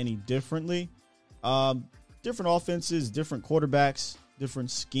treat him any differently. Different offenses, different quarterbacks, different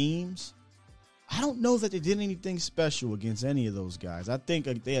schemes. I don't know that they did anything special against any of those guys. I think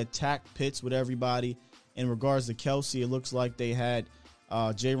they attacked Pitts with everybody. In regards to Kelsey, it looks like they had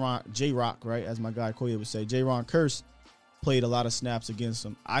J-Rock, right, as my guy Koya would say. J-Ron Curse played a lot of snaps against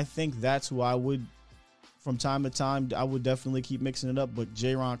him. I think that's who I would from time to time, I would definitely keep mixing it up, but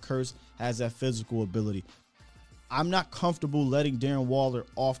Jaron Kearse has that physical ability. I'm not comfortable letting Darren Waller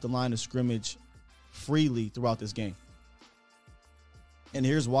off the line of scrimmage freely throughout this game. And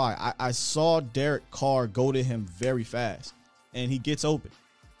here's why. I saw Derek Carr go to him very fast, and he gets open.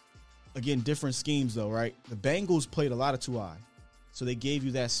 Again, different schemes, though, right? The Bengals played a lot of 2-eye, so they gave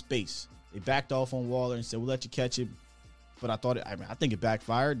you that space. They backed off on Waller and said, we'll let you catch it. But I think it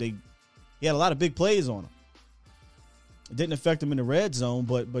backfired. He had a lot of big plays on him. It didn't affect him in the red zone,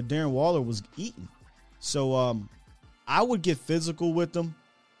 but Darren Waller was eating. So I would get physical with him.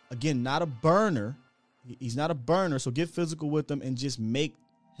 Again, not a burner. He's not a burner, so get physical with him and just make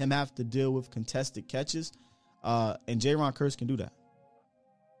him have to deal with contested catches. And Jaron Kearse can do that.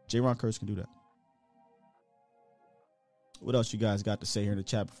 Jaron Kearse can do that. What else you guys got to say here in the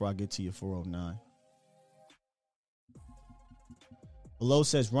chat before I get to your 409? Below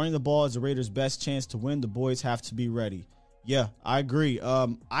says, running the ball is the Raiders' best chance to win. The boys have to be ready. Yeah, I agree.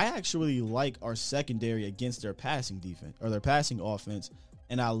 I actually like our secondary against their passing defense or their passing offense.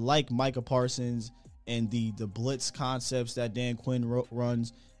 And I like Micah Parsons and the blitz concepts that Dan Quinn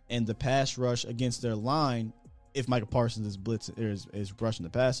runs and the pass rush against their line if Micah Parsons is rushing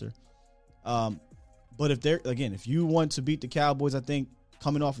the passer. But if you want to beat the Cowboys, I think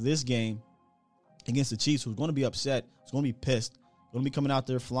coming off of this game against the Chiefs, who's going to be upset, who's going to be pissed, going to be coming out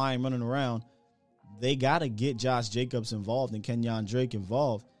there flying, running around, they got to get Josh Jacobs involved and Kenyon Drake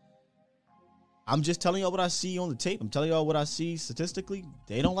involved. I'm just telling y'all what I see on the tape. I'm telling y'all what I see statistically.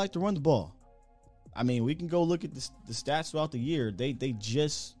 They don't like to run the ball. I mean, we can go look at the stats throughout the year. They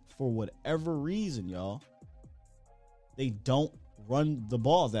just, for whatever reason, y'all, they don't run the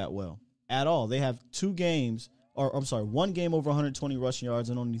ball that well at all. They have one game over 120 rushing yards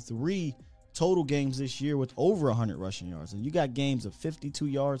and only 3 total games this year with over 100 rushing yards. And you got games of 52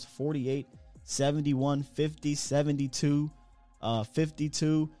 yards, 48, 71, 50, 72,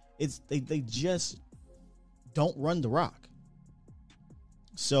 52. They just don't run the rock.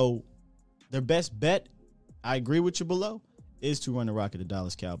 So their best bet, I agree with you below, is to run the rock at the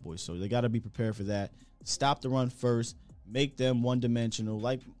Dallas Cowboys. So they got to be prepared for that. Stop the run first. Make them one-dimensional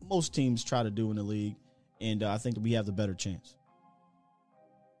like most teams try to do in the league. And I think that we have the better chance.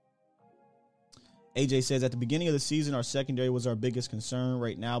 AJ says, at the beginning of the season, our secondary was our biggest concern.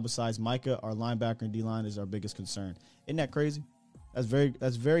 Right now, besides Micah, our linebacker and D-line is our biggest concern. Isn't that crazy?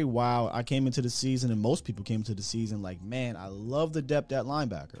 That's very wild. I came into the season, and most people came into the season like, man, I love the depth at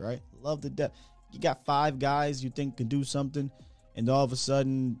linebacker, right? Love the depth. You got 5 guys you think can do something, and all of a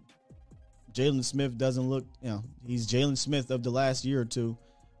sudden, Jalen Smith doesn't look, he's Jalen Smith of the last year or two.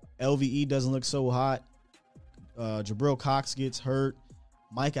 LVE doesn't look so hot. Jabril Cox gets hurt.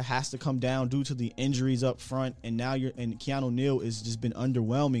 Micah has to come down due to the injuries up front, and now Keanu Neal has just been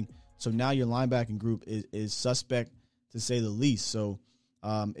underwhelming. So now your linebacking group is suspect, to say the least. So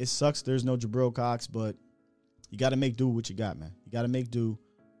it sucks there's no Jabril Cox, but you got to make do with what you got, man. You got to make do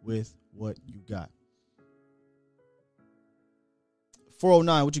with what you got.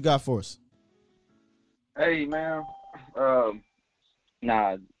 409, what you got for us? Hey, man.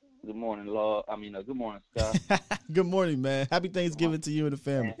 Good morning, Law. Good morning, Scott. Good morning, man. Happy Thanksgiving to you and the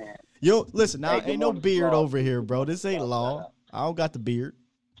family. Yo, listen, now ain't no beard over here, bro. This ain't Law. I don't got the beard.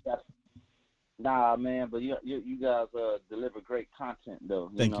 Nah, man, but you guys deliver great content, though.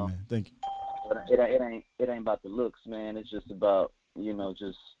 Thank you, man. Thank you. But it ain't about the looks, man. It's just about your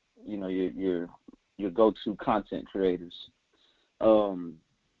go-to content creators.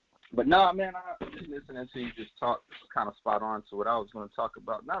 But no, man, I was listening to you just talk kind of spot on to what I was going to talk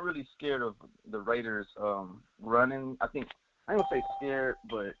about. Not really scared of the Raiders running. I ain't going to say scared,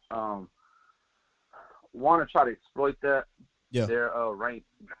 but want to try to exploit that. Yeah. They're ranked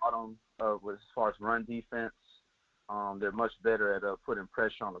bottom as far as run defense. They're much better at putting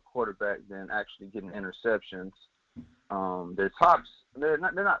pressure on the quarterback than actually getting interceptions. They're tops. They're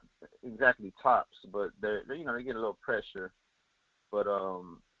not exactly tops, but they get a little pressure. But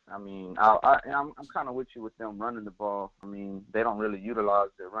I'm kind of with you with them running the ball. I mean, they don't really utilize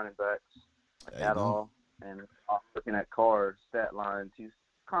their running backs at all. And looking at Carr's stat lines, he's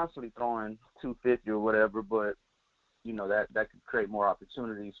constantly throwing 250 or whatever, but that could create more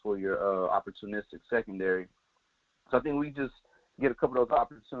opportunities for your opportunistic secondary. So I think we just get a couple of those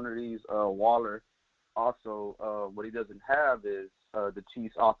opportunities. Waller also, what he doesn't have is the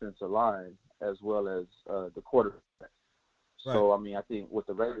Chiefs' offensive line as well as the quarterback. Right. So, I think with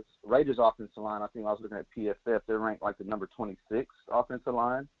the Raiders offensive line, I think I was looking at PFF, they're ranked like the number 26 offensive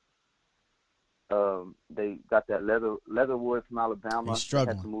line. They got that Leatherwood from Alabama. He's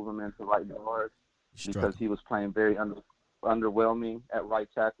struggling. They had to move him into right guard because he was playing very underwhelming at right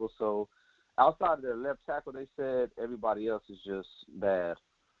tackle. So outside of their left tackle, they said everybody else is just bad.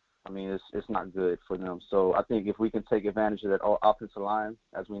 I mean, it's not good for them. So I think if we can take advantage of that offensive line,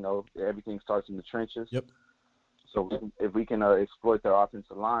 as we know, everything starts in the trenches. Yep. So if we can exploit their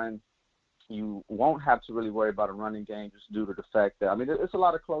offensive line, you won't have to really worry about a running game just due to the fact that, I mean, it's a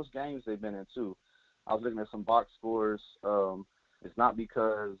lot of close games they've been in too. I was looking at some box scores. It's not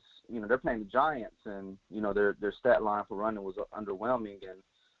because, they're playing the Giants and, their stat line for running was underwhelming, and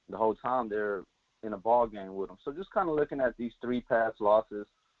the whole time they're in a ball game with them. So just kind of looking at these 3 past losses.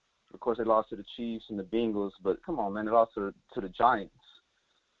 Of course, they lost to the Chiefs and the Bengals, but come on, man, they lost to the Giants.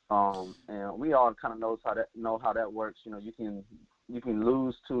 And we all kind of know how that works. You can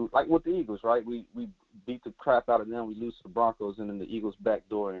lose to, like with the Eagles, right? We beat the crap out of them. We lose to the Broncos, and then the Eagles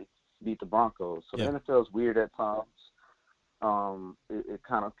backdoor and beat the Broncos. So the NFL is weird at times. It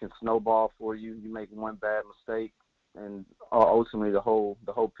kind of can snowball for you. You make one bad mistake, and ultimately the whole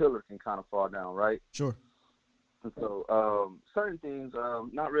pillar can kind of fall down, right? Sure. And so certain things,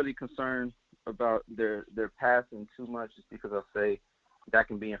 not really concerned about their passing too much, just because I say that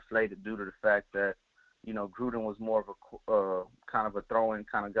can be inflated due to the fact that, Gruden was more of a kind of a throwing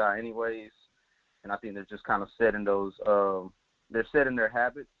kind of guy anyways. And I think they're just kind of setting those they're setting their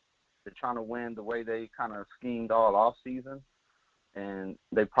habits. They're trying to win the way they kind of schemed all off season. And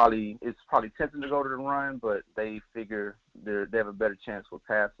it's probably tempting to go to the run, but they figure they have a better chance with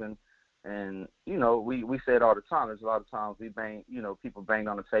passing. And, we say it all the time. There's a lot of times people banged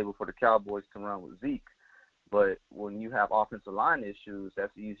on the table for the Cowboys to run with Zeke. But when you have offensive line issues,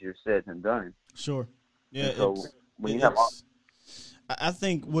 that's easier said than done. Sure. Yeah. And so I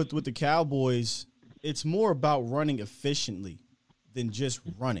think with the Cowboys, it's more about running efficiently than just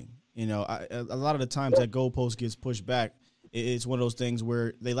running. A lot of the times that goalpost gets pushed back. It's one of those things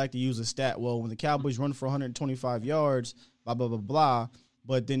where they like to use a stat. Well, when the Cowboys run for 125 yards, blah blah blah blah,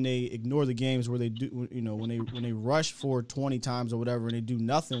 but then they ignore the games where they do, when they rush for 20 times or whatever, and they do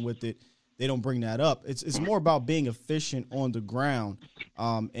nothing with it. They don't bring that up. It's more about being efficient on the ground,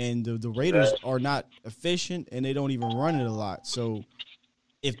 and the Raiders are not efficient, and they don't even run it a lot. So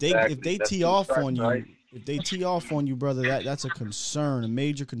if they tee off on you. If they tee off on you, brother, that's a concern, a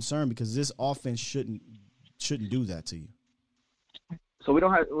major concern, because this offense shouldn't do that to you. So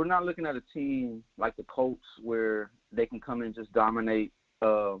we're not looking at a team like the Colts where they can come in and just dominate,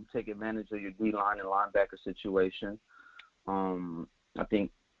 take advantage of your D-line and linebacker situation. I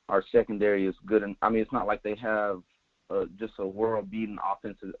think our secondary is good, and I mean it's not like they have just a world-beating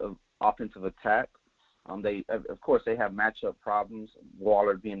offensive attack. They of course they have matchup problems,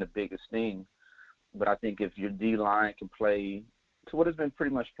 Waller being the biggest thing. But I think if your D-line can play to what it's been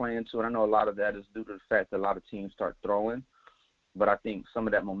pretty much playing to, and I know a lot of that is due to the fact that a lot of teams start throwing, but I think some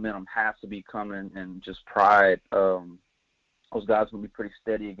of that momentum has to be coming, and just pride. Those guys will be pretty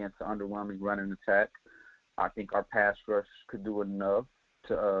steady against the underwhelming running attack. I think our pass rush could do enough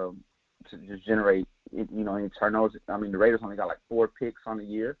to just generate, any turnovers. I mean, the Raiders only got like 4 picks on the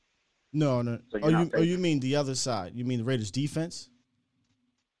year. No. So you mean the other side? You mean the Raiders defense?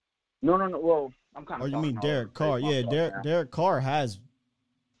 No. Well, I'm kind of. Or you mean Derek Carr? Yeah, Derek Carr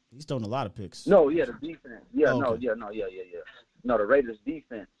he's thrown a lot of picks. No, yeah, the defense. Yeah, oh, okay. No, the Raiders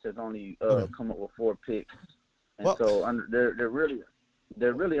defense has only come up with 4 picks, and they're really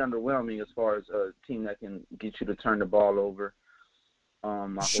underwhelming as far as a team that can get you to turn the ball over.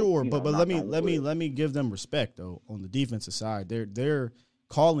 Sure, but let me give them respect though on the defensive side. Their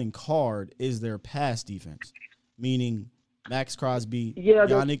calling card is their pass defense, meaning Max Crosby,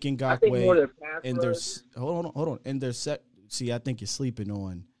 Yannick Ngakoue, and there's hold on, and there's I think you're sleeping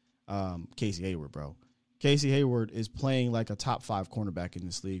on Casey Hayward, bro. Casey Hayward is playing like a top 5 cornerback in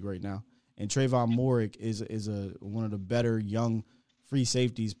this league right now, and Trayvon Moehrig is one of the better young free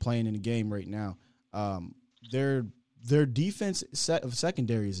safeties playing in the game right now. Their defense of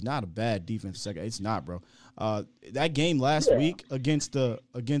secondary is not a bad defense. It's not, bro. That game last week against the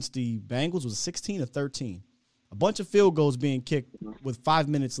Bengals was 16-13. A bunch of field goals being kicked with 5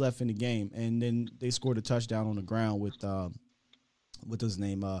 minutes left in the game, and then they scored a touchdown on the ground with what's his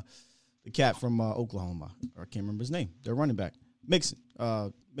name, the cat from Oklahoma. I can't remember his name. Their running back, Mixon.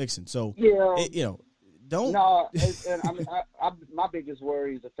 So don't. No, and I mean, my biggest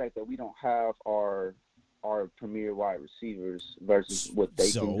worry is the fact that we don't have our premier wide receivers versus what they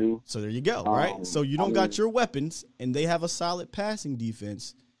can do. So there you go, right? So you don't got your weapons, and they have a solid passing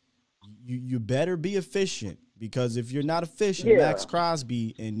defense. You better be efficient, because if you're not efficient, Max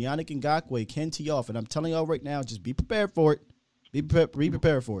Crosby and Yannick Ngakoue can tee off. And I'm telling y'all right now, just be prepared for it. Be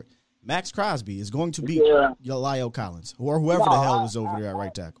prepared for it. Max Crosby is going to beat La'el Collins or whoever the hell was over there at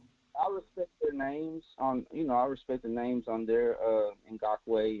right tackle. I respect their names on, I respect the names on their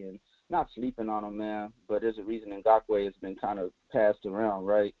Ngakoue and not sleeping on him, man, but there's a reason Ngakoue has been kind of passed around,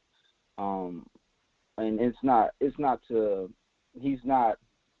 right? And he's not, and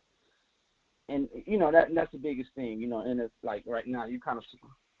that's the biggest thing, and it's like right now you kind of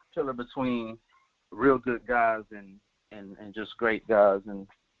pillar between real good guys and just great guys, and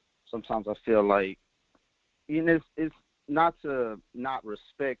sometimes I feel like, it's not to not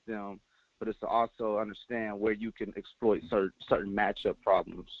respect them, but it's to also understand where you can exploit certain matchup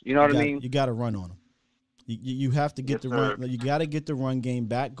problems. You know what I mean? You got to run on them. You have to get run. You got to get the run game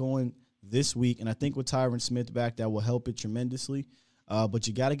back going this week, and I think with Tyron Smith back, that will help it tremendously. But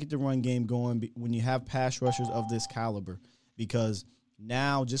you got to get the run game going when you have pass rushers of this caliber, because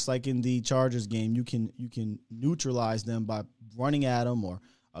now, just like in the Chargers game, you can neutralize them by running at them or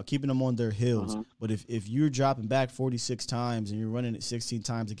keeping them on their heels. Mm-hmm. But if you're dropping back 46 times and you're running it 16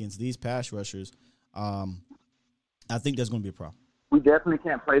 times against these pass rushers, I think that's going to be a problem. We definitely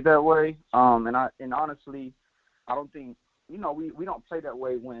can't play that way. And honestly, I don't think, we don't play that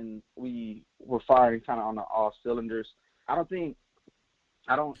way when we were firing kind of on the all cylinders. Final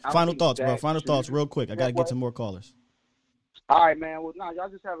thoughts, bro. Final thoughts real quick. I got to get some more callers. All right, man. Well, y'all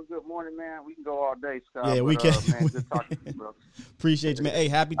just have a good morning, man. We can go all day, Scott. Yeah, we can. Man, good talking to you, bro. Appreciate you, man. Hey,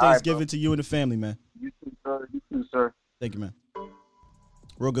 happy Thanksgiving to you and the family, man. You too, sir. You too, sir. Thank you, man.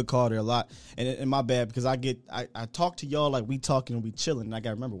 Real good call there, a lot. And my bad, because I talk to y'all like we talking and we chilling, and I got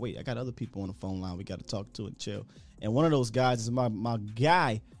to remember, wait, I got other people on the phone line we got to talk to and chill. And one of those guys is my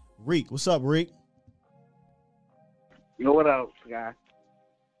guy, Reek. What's up, Reek? Yo, what up, Scott?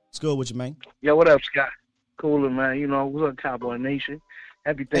 What's good with you, man? Yo, what up, Scott? Cooler, man. What's up, Cowboy Nation?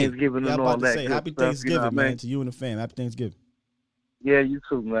 Happy Thanksgiving and all that. Happy stuff, Thanksgiving, man, to you and the fam. Happy Thanksgiving. Yeah, you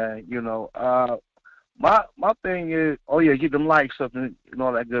too, man. My thing is, get them likes up and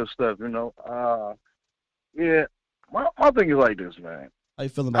all that good stuff. Yeah, my thing is like this, man. How you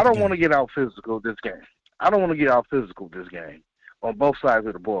feeling about I don't want to get out physical this game. On both sides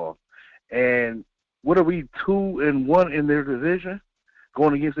of the ball. And what are we 2-1 in their division?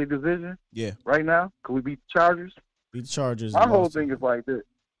 Going against their division? Yeah. Right now? Could we beat the Chargers? Beat the Chargers. My whole thing is like this.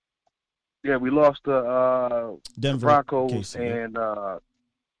 Yeah, we lost to Denver, Broncos and the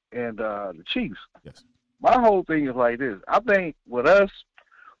Chiefs. Yes. My whole thing is like this. I think with us,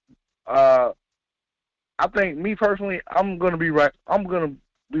 I think me personally, I'm gonna be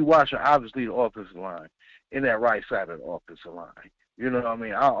watching obviously the offensive line in that right side of the offensive line. You know what I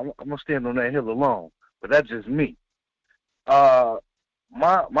mean? I'm gonna stand on that hill alone, but that's just me.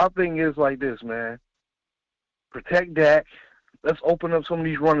 My thing is like this, man. Protect Dak. Let's open up some of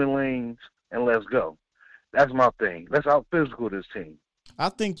these running lanes and let's go. That's my thing. Let's out physical this team. I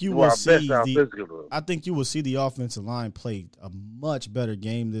think you will see the offensive line play a much better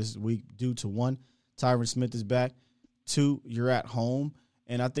game this week due to, one, Tyron Smith is back. Two, you're at home.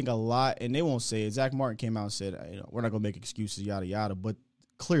 And I think a lot, and they won't say it. Zach Martin came out and said, we're not going to make excuses, yada, yada. But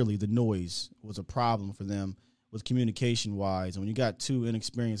clearly the noise was a problem for them with communication-wise. And when you got two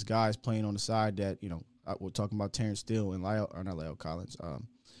inexperienced guys playing on the side that, we're talking about Terrence Steele and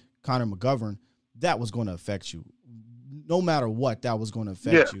Connor McGovern, that was going to affect you. No matter what, that was going to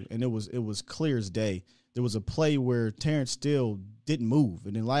affect you. And it was clear as day. There was a play where Terrence Steele didn't move.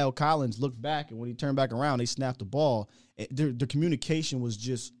 And then Lyle Collins looked back, and when he turned back around, they snapped the ball. The communication was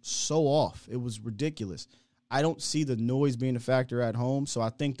just so off. It was ridiculous. I don't see the noise being a factor at home, so I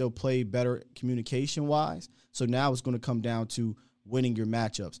think they'll play better communication-wise. So now it's going to come down to winning your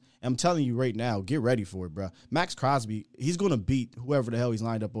matchups. And I'm telling you right now, get ready for it, bro. Max Crosby, he's going to beat whoever the hell he's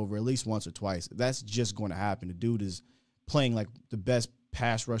lined up over at least once or twice. That's just going to happen. The dude is playing like the best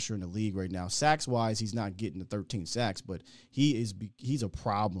pass rusher in the league right now. Sacks-wise, he's not getting the 13 sacks, but he's a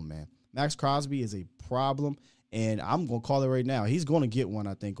problem, man. Max Crosby is a problem, and I'm going to call it right now. He's going to get one,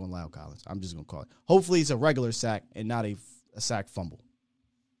 I think, on Lyle Collins. I'm just going to call it. Hopefully it's a regular sack and not a sack fumble.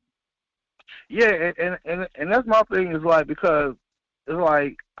 Yeah, and that's my thing is like, because it's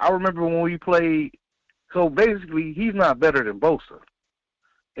like, I remember when we played, so basically he's not better than Bosa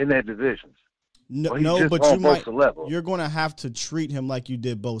in that division. No, but you're going to have to treat him like you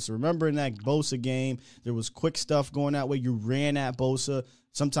did Bosa. Remember in that Bosa game, there was quick stuff going that way. You ran at Bosa.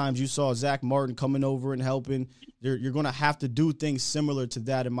 Sometimes you saw Zach Martin coming over and helping. You're going to have to do things similar to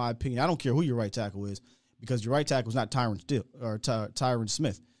that, in my opinion. I don't care who your right tackle is, because your right tackle is not Tyron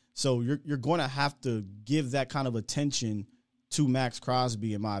Smith. So you're going to have to give that kind of attention to Max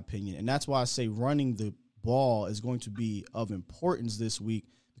Crosby, in my opinion. And that's why I say running the ball is going to be of importance this week,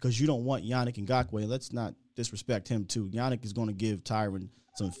 because you don't want Yannick Ngakoue. Let's not disrespect him, too. Yannick is going to give Tyron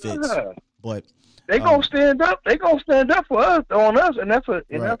some fits. Yeah. But they're going to stand up. They're going to stand up for us, and that's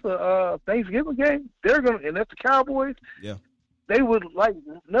a Thanksgiving game. And that's the Cowboys. Yeah. they would like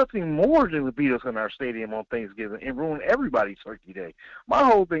nothing more than to beat us in our stadium on Thanksgiving and ruin everybody's turkey day. My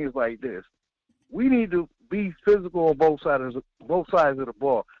whole thing is like this: we need to be physical on both sides of the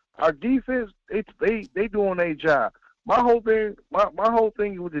ball. Our defense, they doing their job. My whole thing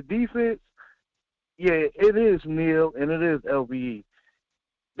with the defense, yeah, it is Neil and it is LVE.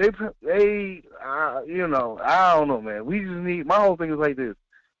 They you know, I don't know, man. We just need. My whole thing is like this: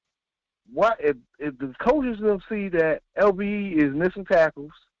 what if the coaches don't see that LVE is missing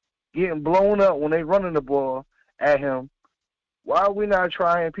tackles, getting blown up when they running the ball at him? Why are we not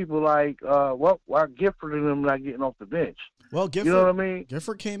trying people like why Gifford and them not getting off the bench? Well, Gifford, you know what I mean?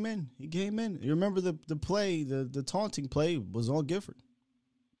 Gifford came in. He came in. You remember the play, the taunting play was on Gifford.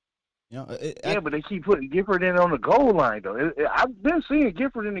 You know, but they keep putting Gifford in on the goal line though. I've been seeing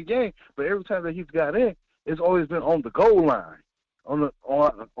Gifford in the game, but every time that he's got in, it's always been on the goal line, on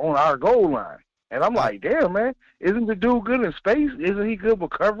our goal line. And I'm like, damn, man, isn't the dude good in space? Isn't he good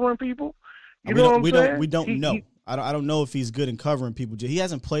with covering people? You know what I'm saying? We don't know. I don't know if he's good in covering people. He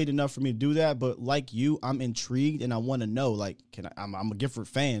hasn't played enough for me to do that. But like you, I'm intrigued and I want to know. Like, I'm a Gifford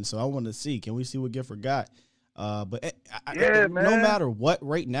fan, so I want to see. Can we see what Gifford got? But no matter what,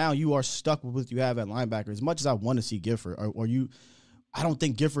 right now you are stuck with what you have at linebacker. As much as I want to see Gifford, I don't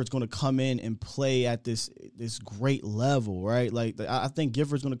think Gifford's going to come in and play at this great level, right? Like I think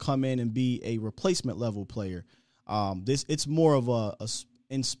Gifford's going to come in and be a replacement level player. It's more of a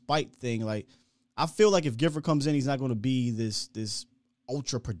in spite thing. Like I feel like if Gifford comes in, he's not going to be this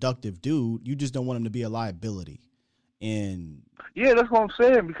ultra productive dude. You just don't want him to be a liability. And yeah, that's what I'm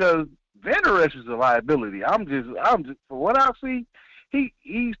saying because Van Der Esch is a liability. I'm just for what I see,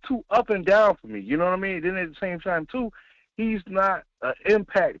 he's too up and down for me. You know what I mean? Then at the same time too, he's not an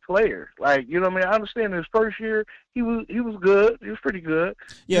impact player. Like, you know what I mean? I understand his first year he was good. He was pretty good.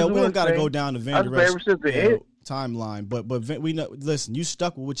 Yeah, we don't got to go down the Van Der Esch timeline, but we know. Listen, you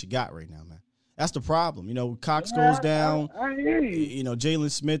stuck with what you got right now, man. That's the problem. You know, Cox goes down. I hear you. You know,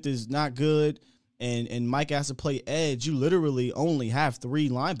 Jalen Smith is not good, and Mike has to play edge. You literally only have 3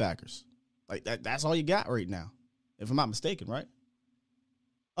 linebackers. Like that's all you got right now, if I'm not mistaken, right?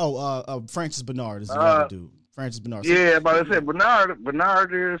 Oh, Francis Bernard is the other dude. Francis Bernard. Yeah, but I said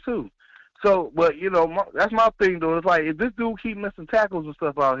Bernard there too. So, but you know, that's my thing though. It's like if this dude keep missing tackles and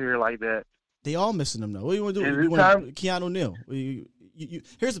stuff out here like that, they all missing them though. What do you want to do? You want Keanu Neal?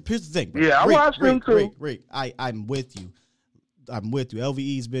 Here's the thing. Bro. Yeah, I watched him too. Rick, I'm with you.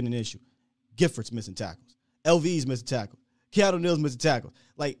 LVE's been an issue. Gifford's missing tackles. LVE's missing tackles. Keanu Neal's missing tackles.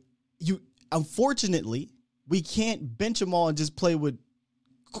 Like unfortunately, we can't bench them all and just play with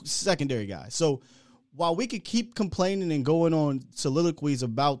secondary guys. So while we could keep complaining and going on soliloquies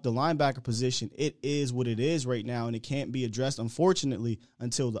about the linebacker position, it is what it is right now, and it can't be addressed, unfortunately,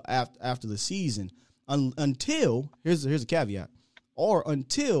 until after the season. Until here's a caveat, or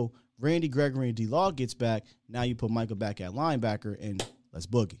until Randy Gregory and D-Law gets back. Now you put Michael back at linebacker, and let's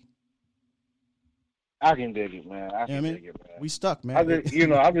boogie. I can dig it, man. I can dig it, man. We stuck, man.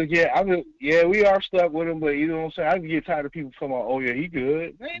 We are stuck with him, but you know what I'm saying? I can get tired of people talking about, oh, yeah, he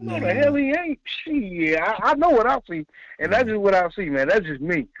good. Man, no, the hell he ain't. Shit, I know what I see, and that's just what I see, man. That's just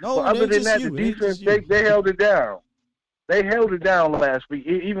me. No, but other than that, the defense, they held it down. They held it down last week.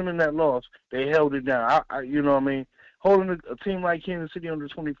 Even in that loss, they held it down. You know what I mean? Holding a team like Kansas City under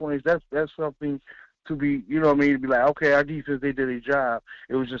 20 points, that's something to be, you know what I mean, to be like, okay, our defense, they did their job.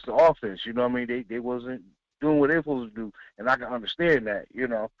 It was just the offense, you know what I mean? They wasn't doing what they were supposed to do, and I can understand that, you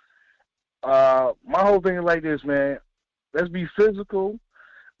know. My whole thing is like this, man. Let's be physical.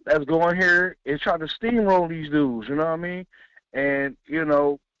 Let's go in here and try to steamroll these dudes, you know what I mean? And, you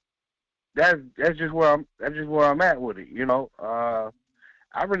know, that's just where I'm at with it, you know.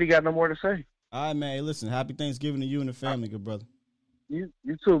 I really got no more to say. All right, man. Hey, listen, happy Thanksgiving to you and the family, good brother. You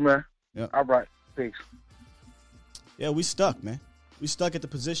too, man. Yeah. All right. Peace. Yeah, we stuck, man. We stuck at the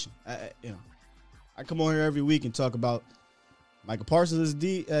position. I come on here every week and talk about Michael Parsons'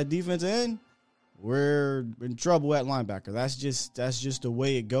 defensive end. We're in trouble at linebacker. That's just the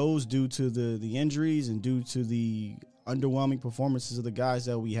way it goes due to the injuries and due to the underwhelming performances of the guys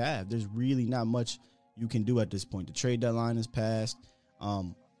that we have. There's really not much you can do at this point. The trade deadline has passed.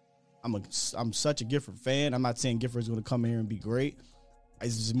 I'm such a Gifford fan. I'm not saying Gifford's going to come here and be great.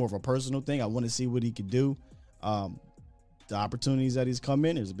 It's just more of a personal thing. I want to see what he could do. The opportunities that he's come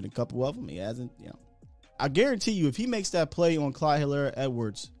in, there's been a couple of them. He hasn't, you know. I guarantee you, if he makes that play on Clyde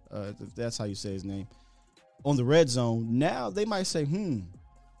Helaire-Edwards, if that's how you say his name, on the red zone, now they might say,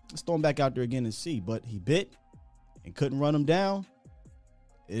 let's throw him back out there again and see. But he bit and couldn't run him down.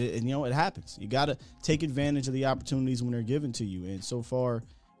 And, you know, it happens. You got to take advantage of the opportunities when they're given to you. And so far,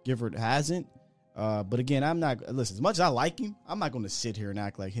 Gifford hasn't. But again, I'm not. Listen, as much as I like him, I'm not going to sit here and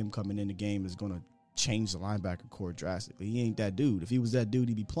act like him coming in the game is going to change the linebacker core drastically. He ain't that dude. If he was that dude,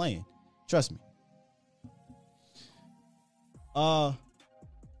 he'd be playing. Trust me.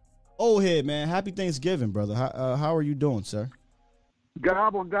 Old head, man. Happy Thanksgiving, brother. How are you doing, sir?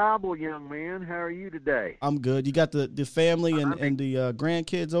 Gobble, gobble, young man. How are you today? I'm good. You got the family and the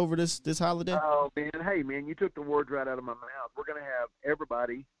grandkids over this holiday? Oh, man. Hey, man, you took the words right out of my mouth. We're going to have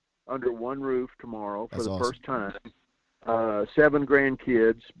everybody under one roof tomorrow for the first time. 7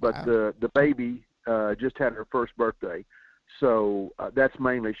 grandkids, but wow. the baby just had her first birthday. So that's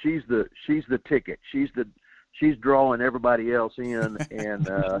mainly she's the ticket. She's drawing everybody else in, and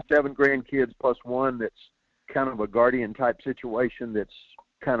 7 grandkids plus 1 that's kind of a guardian type situation. That's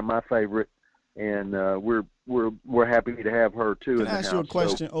kind of my favorite, and we're happy to have her too. Can I ask you a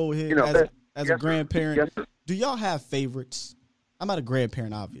question, old head? As a grandparent, do y'all have favorites? I'm not a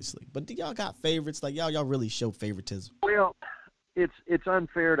grandparent, obviously, but do y'all got favorites? Like y'all really show favoritism? Well, it's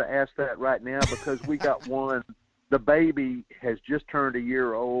unfair to ask that right now because we got one. The baby has just turned a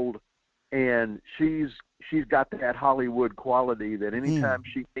year old, and she's got that Hollywood quality that anytime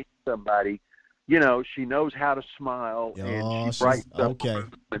she meets somebody, she knows how to smile and she brightens up. Okay.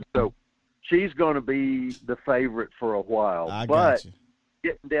 And so she's going to be the favorite for a while. Got you.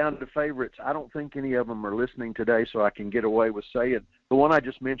 Getting down to favorites, I don't think any of them are listening today, so I can get away with saying the one I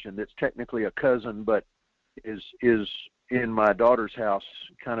just mentioned that's technically a cousin but is in my daughter's house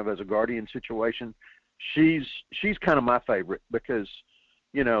kind of as a guardian situation. She's kind of my favorite because,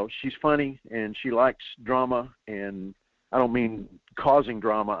 she's funny and she likes drama, and I don't mean causing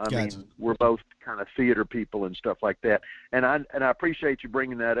drama. I mean, we're both kind of theater people and stuff like that. And I appreciate you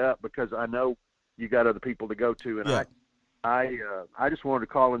bringing that up because I know you got other people to go to. And I just wanted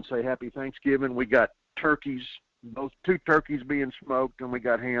to call and say happy Thanksgiving. We got turkeys, those 2 turkeys being smoked, and we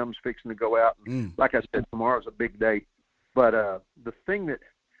got hams fixing to go out. And like I said, tomorrow's a big day. But the thing that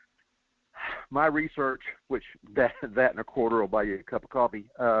my research, which that and a quarter will buy you a cup of coffee.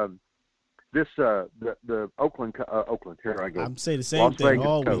 The Oakland. Here I go. I'm saying the same thing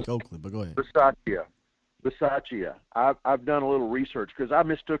all week, Oakland. But go ahead. Bisaccia. I've done a little research because I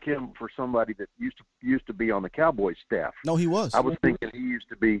mistook him for somebody that used to be on the Cowboys staff. No, he was. I was thinking he used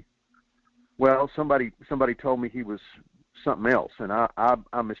to be. Well, somebody told me he was something else, and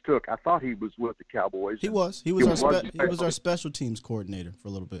I mistook. I thought he was with the Cowboys. He was. He was our special teams coordinator for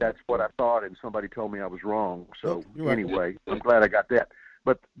a little bit. That's what I thought, and somebody told me I was wrong. So anyway, I'm glad I got that.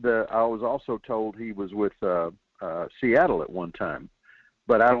 But I was also told he was with Seattle at one time,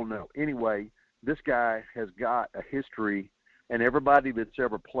 but I don't know. Anyway, this guy has got a history, and everybody that's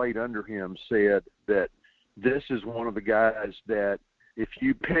ever played under him said that this is one of the guys that if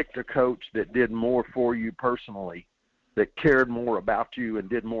you picked a coach that did more for you personally, that cared more about you and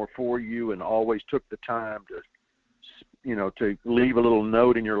did more for you and always took the time to leave a little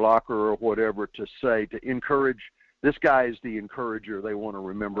note in your locker or whatever to say, to encourage. This guy is the encourager they want to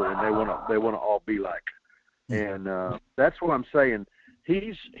remember and they want to all be like. And that's what I'm saying.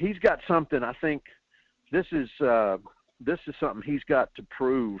 He's got something. I think this is something he's got to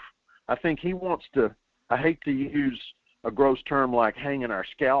prove. I think he wants to. I hate to use a gross term like hanging our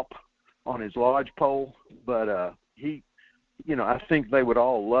scalp on his lodge pole, but I think they would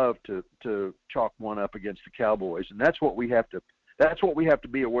all love to chalk one up against the Cowboys, and that's what we have to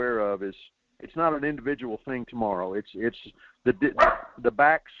be aware of. Is it's not an individual thing tomorrow. It's the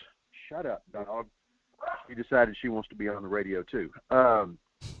backs. Shut up, dog. She decided she wants to be on the radio too. Our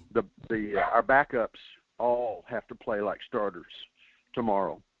backups all have to play like starters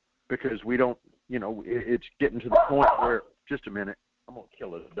tomorrow because we don't. It's getting to the point where. Just a minute. I'm gonna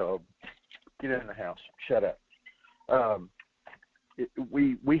kill this dog. Get in the house. Shut up.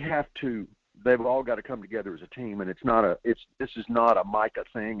 We have to. They've all got to come together as a team, and this is not a Micah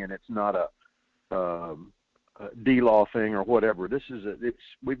thing, and it's not a D-Law thing or whatever.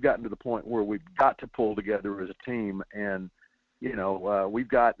 We've gotten to the point where we've got to pull together as a team, and we've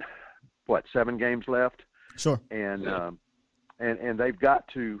got 7 games left. Sure. And they have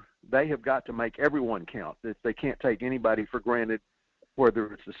got to make everyone count. They can't take anybody for granted,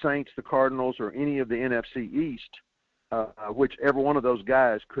 whether it's the Saints, the Cardinals, or any of the NFC East, which every one of those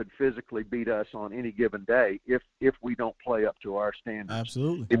guys could physically beat us on any given day if we don't play up to our standards.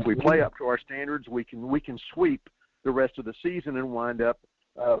 Absolutely. If we play up to our standards, we can sweep the rest of the season and wind up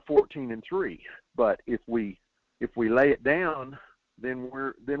 14-3. But if we lay it down, then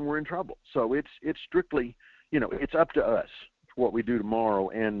we're in trouble. So it's strictly, it's up to us what we do tomorrow.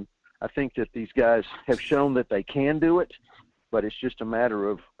 And I think that these guys have shown that they can do it, but it's just a matter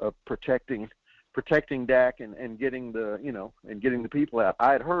of protecting Dak and getting the people out.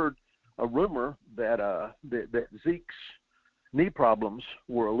 I had heard a rumor that that Zeke's knee problems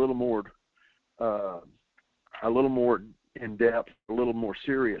were a little more in depth, a little more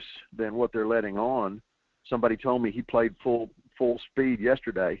serious than what they're letting on. Somebody told me he played full speed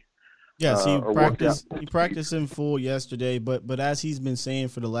yesterday. Yes, he practiced in full yesterday, but as he's been saying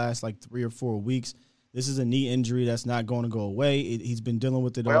for the last like 3 or 4 weeks, this is a knee injury that's not going to go away. He's been dealing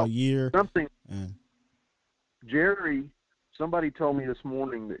with it all year. Somebody told me this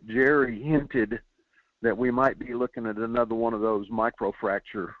morning that Jerry hinted that we might be looking at another one of those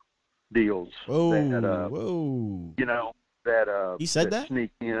microfracture deals. Whoa. That he said that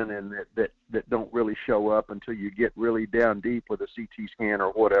sneak in and that don't really show up until you get really down deep with a CT scan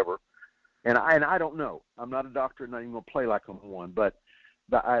or whatever. And I don't know. I'm not a doctor, not even gonna play like I'm one. But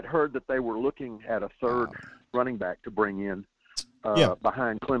I'd heard that they were looking at a third running back to bring in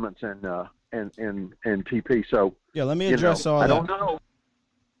behind Clements and TP. So let me address all that. I don't know.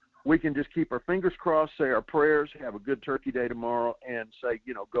 We can just keep our fingers crossed, say our prayers, have a good Turkey Day tomorrow, and say,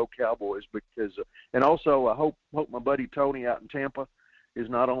 go Cowboys. Because, and also I hope my buddy Tony out in Tampa is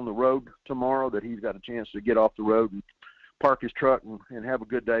not on the road tomorrow, that he's got a chance to get off the road and park his truck and have a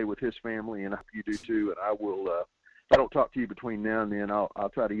good day with his family, and I hope you do too. And I will, if I don't talk to you between now and then,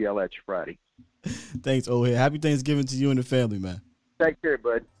 I'll try to yell at you Friday. Thanks, O'Hare. Happy Thanksgiving to you and the family, man. Take care,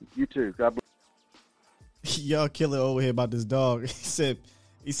 bud. You too. God bless. Y'all killing over here about this dog.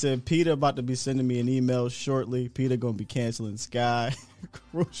 He said, Peter about to be sending me an email shortly. Peter going to be canceling Sky.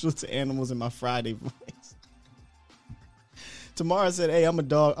 Crucial to animals in my Friday voice. Tamara said, hey, I'm a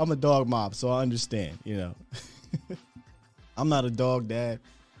dog mom, so I understand, I'm not a dog dad.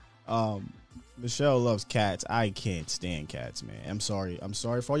 Michelle loves cats. I can't stand cats, man. I'm sorry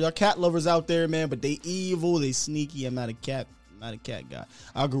for all y'all cat lovers out there, man, but they evil, they sneaky. I'm not a cat guy.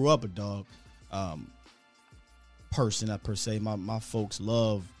 I grew up a dog. Person, not per se. My folks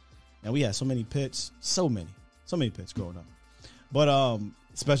love, and we had so many pets pets growing up. But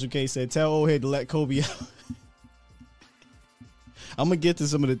Special K said, tell old head to let Kobe out. I'm gonna get to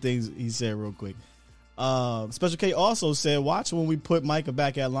some of the things he said real quick. Special K also said, watch when we put Micah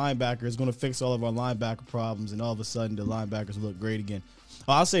back at linebacker, it's gonna fix all of our linebacker problems, and all of a sudden the linebackers will look great again.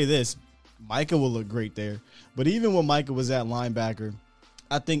 I'll say this, Micah will look great there, but even when Micah was at linebacker,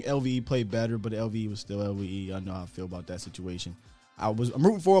 I think LVE played better, but LVE was still LVE. I know how I feel about that situation. I'm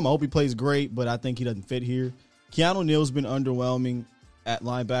rooting for him. I hope he plays great, but I think he doesn't fit here. Keanu Neal's been underwhelming at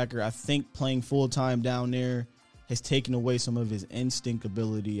linebacker. I think playing full-time down there has taken away some of his instinct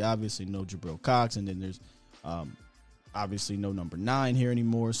ability. Obviously, no Jabril Cox, and then there's obviously no number 9 here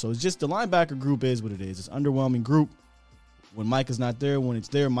anymore. So it's just the linebacker group is what it is. It's an underwhelming group. When Micah's not there, when it's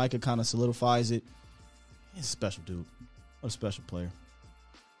there, Micah kind of solidifies it. He's a special dude. What a special player.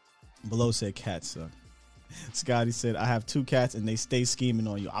 Below said cats, son. Scotty said, I have 2 cats and they stay scheming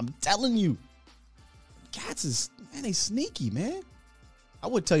on you. I'm telling you. Cats they sneaky, man. I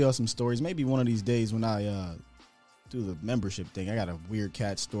would tell y'all some stories. Maybe one of these days when I do the membership thing. I got a weird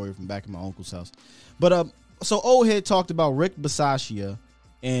cat story from back in my uncle's house. But so old head talked about Rick Bisaccia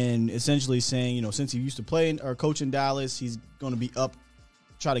and essentially saying, since he used to play or coach in Dallas, he's going to be up,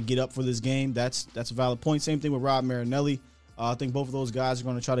 try to get up for this game. That's a valid point. Same thing with Rob Marinelli. I think both of those guys are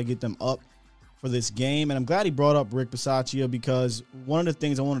going to try to get them up for this game. And I'm glad he brought up Rick Bisaccia, because one of the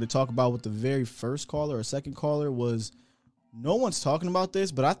things I wanted to talk about with the very first caller or second caller was no one's talking about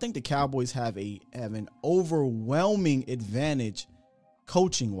this, but I think the Cowboys have an overwhelming advantage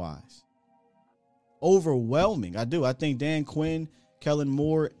coaching-wise. Overwhelming. I do. I think Dan Quinn, Kellen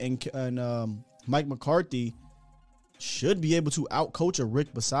Moore, and Mike McCarthy should be able to outcoach a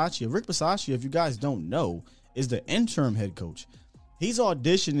Rick Bisaccia. Rick Bisaccia, if you guys don't know, is the interim head coach. He's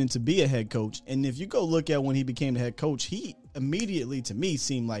auditioning to be a head coach, and if you go look at when he became the head coach, he immediately, to me,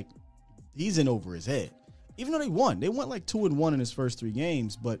 seemed like he's in over his head. Even though they won. They went like 2-1 in his first 3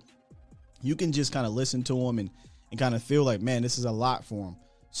 games, but you can just kind of listen to him and kind of feel like, man, this is a lot for him.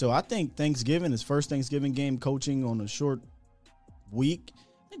 So I think Thanksgiving, his first Thanksgiving game coaching on a short week,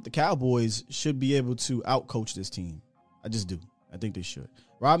 I think the Cowboys should be able to outcoach this team. I just do. I think they should.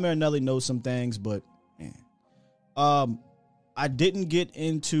 Rob Marinelli knows some things, but man. I didn't get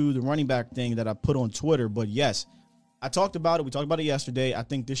into the running back thing that I put on Twitter, but yes, I talked about it. We talked about it yesterday. I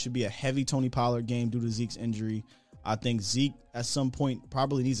think this should be a heavy Tony Pollard game due to Zeke's injury. I think Zeke at some point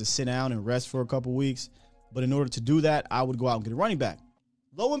probably needs to sit down and rest for a couple weeks. But in order to do that, I would go out and get a running back.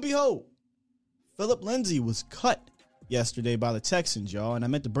 Lo and behold, Phillip Lindsay was cut yesterday by the Texans, y'all. And I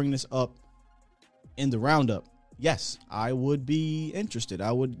meant to bring this up in the roundup. Yes, I would be interested.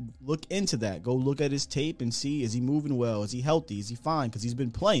 I would look into that. Go look at his tape and see, is he moving well? Is he healthy? Is he fine? Because he's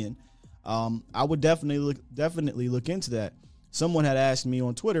been playing. I would definitely look into that. Someone had asked me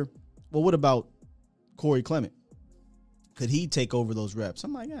on Twitter, well, what about Corey Clement? Could he take over those reps?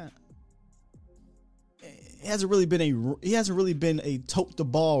 I'm like, yeah. He hasn't really been a tote the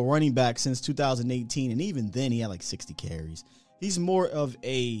ball running back since 2018, and even then he had like 60 carries. He's more of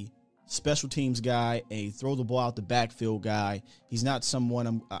a special teams guy, a throw the ball out the backfield guy. He's not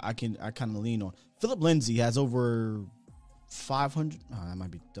someone I kind of lean on. Philip Lindsay has over 500.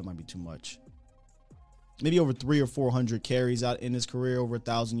 That might be too much. Maybe over 300 or 400 carries out in his career, over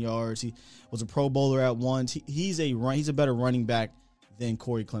 1,000 yards. He was a Pro Bowler at once. He's a better running back than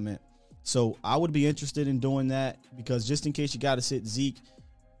Corey Clement. So I would be interested in doing that because just in case you got to sit Zeke,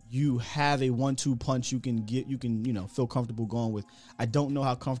 you have a 1-2 punch you can feel comfortable going with. I don't know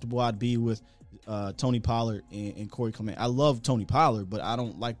how comfortable I'd be with Tony Pollard and Corey Clement. I love Tony Pollard, but I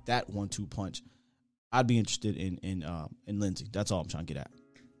don't like that 1-2 punch. I'd be interested in Lindsey. That's all I'm trying to get at.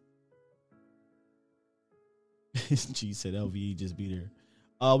 G said LVE just be there.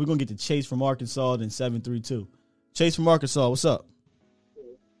 We're going to get to Chase from Arkansas and 732. Chase from Arkansas, what's up?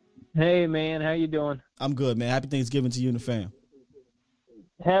 Hey, man, how you doing? I'm good, man. Happy Thanksgiving to you and the fam.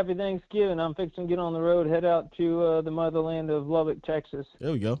 Happy Thanksgiving. I'm fixing to get on the road, head out to the motherland of Lubbock, Texas.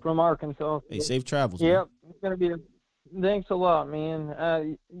 There we go. From Arkansas. Hey, safe travels. Yep. It's going to be thanks a lot, man.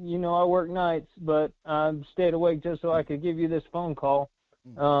 I work nights, but I stayed awake just so I could give you this phone call.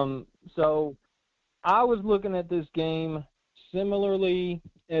 So I was looking at this game similarly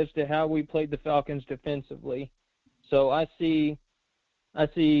as to how we played the Falcons defensively. So I see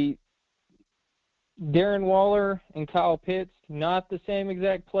Darren Waller and Kyle Pitts, not the same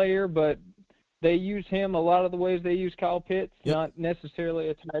exact player, but they use him a lot of the ways they use Kyle Pitts, not necessarily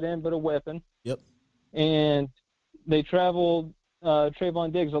a tight end, but a weapon. Yep. And they traveled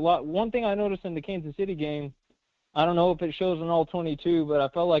Trayvon Diggs a lot. One thing I noticed in the Kansas City game, I don't know if it shows in all 22, but I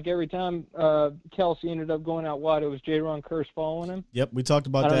felt like every time Kelsey ended up going out wide, it was Jaron Kearse following him. Yep, we talked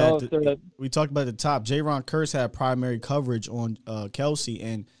about that. We talked about at the top. Jaron Kearse had primary coverage on Kelsey,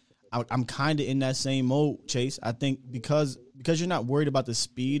 and I'm kind of in that same mode, Chase. I think because you're not worried about the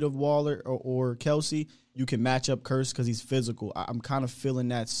speed of Waller or Kelsey, you can match up Kearse because he's physical. I'm kind of feeling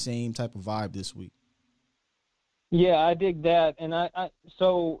that same type of vibe this week. Yeah, I dig that. And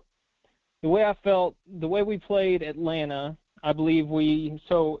so the way we played Atlanta, I believe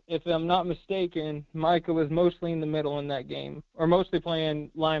so if I'm not mistaken, Micah was mostly in the middle in that game, or mostly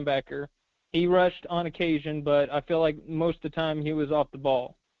playing linebacker. He rushed on occasion, but I feel like most of the time he was off the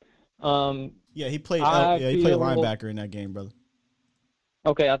ball. He played linebacker in that game, brother.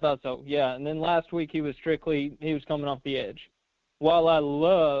 Okay, I thought so. Yeah, and then last week he was coming off the edge. While I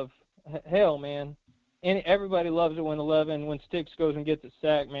love, hell, man, and everybody loves it when Sticks goes and gets a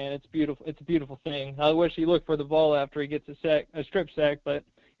sack, man. It's beautiful. It's a beautiful thing. I wish he looked for the ball after he gets a strip sack, but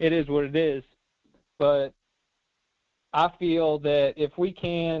it is what it is. But I feel that if we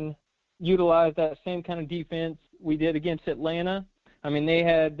can utilize that same kind of defense we did against Atlanta. I mean, they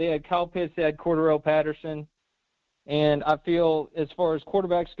had Kyle Pitts, they had Cordarrelle Patterson, and I feel as far as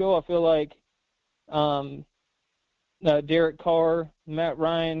quarterbacks go, I feel like Derek Carr, Matt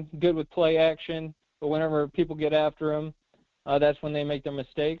Ryan, good with play action, but whenever people get after him, that's when they make their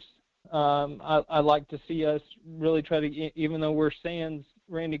mistakes. I like to see us really try to, even though we're sans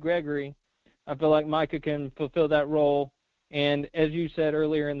Randy Gregory, I feel like Micah can fulfill that role. And as you said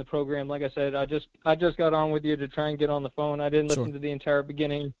earlier in the program, like I said, I just got on with you to try and get on the phone. I didn't listen to the entire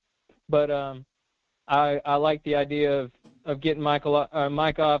beginning, but I like the idea of getting Micah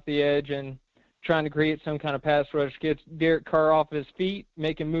off the edge and trying to create some kind of pass rush, gets Derek Carr off his feet,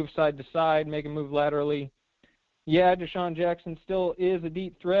 make him move side to side, make him move laterally. Yeah, Deshaun Jackson still is a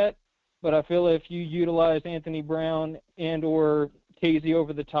deep threat, but I feel if you utilize Anthony Brown and or Casey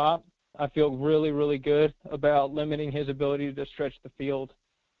over the top, I feel really, really good about limiting his ability to stretch the field.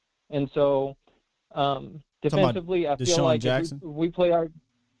 And so defensively, I feel like if we play our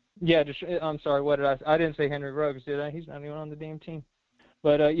 – I'm sorry, what did I didn't say Henry Ruggs, did I? He's not even on the damn team.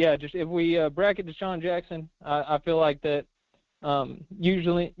 But, just if we bracket Deshaun Jackson, I feel like that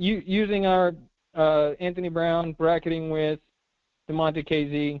usually using our Anthony Brown, bracketing with DeMonte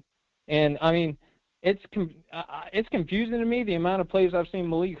KZ, and, I mean – It's confusing to me the amount of plays I've seen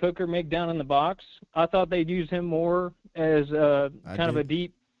Malik Hooker make down in the box. I thought they'd use him more as a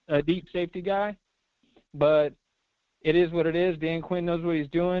deep safety guy, but it is what it is. Dan Quinn knows what he's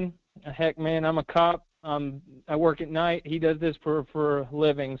doing. Heck, man, I'm a cop. I work at night. He does this for a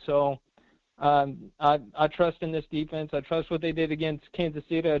living. So I trust in this defense. I trust what they did against Kansas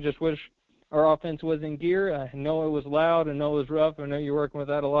City. I just wish our offense was in gear. I know it was loud. I know it was rough. I know you're working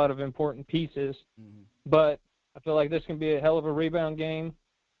without a lot of important pieces. Mm-hmm. But I feel like this can be a hell of a rebound game.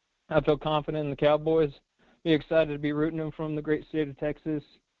 I feel confident in the Cowboys. Be excited to be rooting them from the great state of Texas.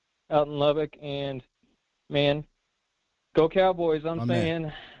 out in Lubbock. And, man, go Cowboys. I'm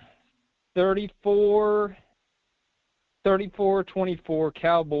saying 34-24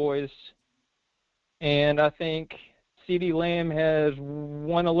 Cowboys. And I think CeeDee Lamb has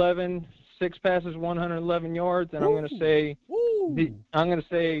 111, 6 passes, 111 yards. And I'm going to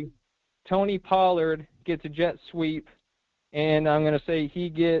say Tony Pollard gets a jet sweep. And I'm going to say he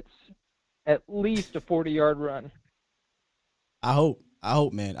gets at least a 40-yard run. I hope,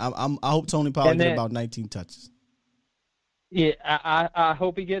 man. I hope Tony Pollard gets about 19 touches. Yeah, I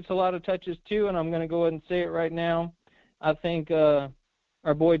hope he gets a lot of touches too. And I'm going to go ahead and say it right now. I think our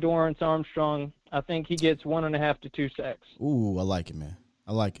boy Dorrance Armstrong, I think he gets 1.5 to 2 sacks. Ooh, I like it, man.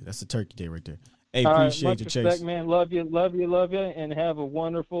 I like it. That's a turkey day right there. Hey, All appreciate right, you, much Chase. respect, man. Love you, and have a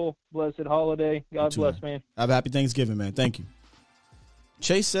wonderful, blessed holiday. God bless, man. Have a happy Thanksgiving, man. Thank you.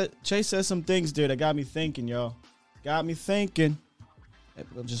 Chase said some things there that got me thinking, y'all. Got me thinking.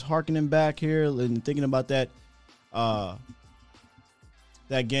 I'm just hearkening back here and thinking about that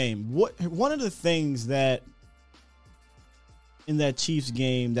game. One of the things that in that Chiefs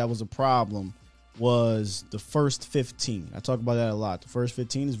game that was a problem was the first 15. I talk about that a lot. The first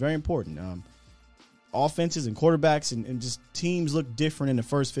 15 is very important. Offenses and quarterbacks and just teams look different in the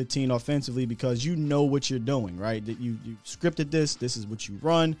first 15 offensively because you know what you're doing, right? That you scripted this. This is what you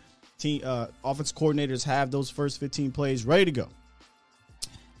run. Offense coordinators have those first 15 plays ready to go.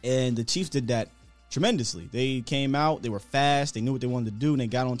 And the Chiefs did that tremendously. They came out. They were fast. They knew what they wanted to do, and they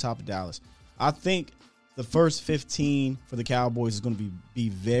got on top of Dallas. I think the first 15 for the Cowboys is going to be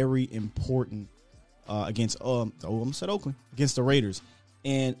very important against Oakland, against the Raiders.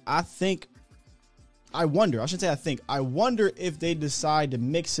 And I wonder if they decide to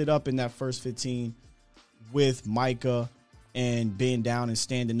mix it up in that first 15 with Micah and being down and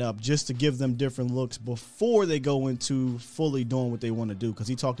standing up just to give them different looks before they go into fully doing what they want to do. Because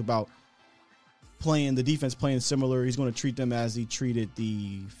he talked about the defense playing similar. He's going to treat them as he treated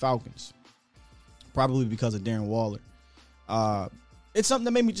the Falcons, probably because of Darren Waller. It's something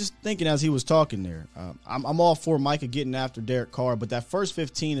that made me just thinking as he was talking there. I'm all for Micah getting after Derek Carr, but that first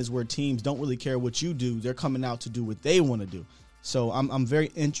 15 is where teams don't really care what you do. They're coming out to do what they want to do. So I'm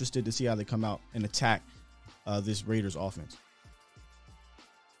very interested to see how they come out and attack this Raiders offense.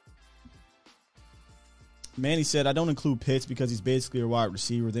 Manny said, I don't include Pitts because he's basically a wide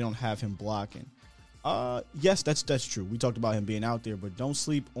receiver. They don't have him blocking. Yes, that's true. We talked about him being out there, but don't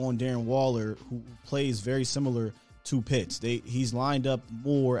sleep on Darren Waller, who plays very similar to Pitts. He's lined up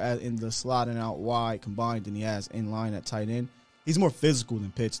more in the slot and out wide combined than he has in line at tight end. He's more physical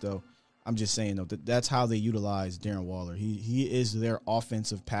than Pitts, though. I'm just saying, though, that's how they utilize Darren Waller. He is their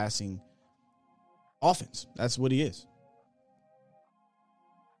offensive passing offense. That's what he is.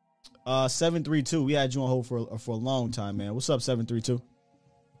 732. We had you on hold for a long time, man. What's up, 732?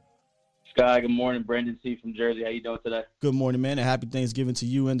 Sky, good morning. Brendan C. from Jersey. How you doing today? Good morning, man, and happy Thanksgiving to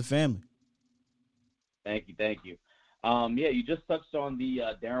you and the family. Thank you. You just touched on the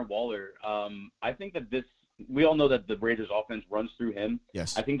Darren Waller. I think that we all know that the Raiders offense runs through him.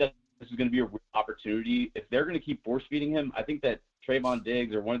 Yes. I think that this is going to be a real opportunity. If they're going to keep force feeding him, I think that Trayvon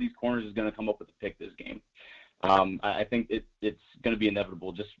Diggs or one of these corners is going to come up with a pick this game. I think it's going to be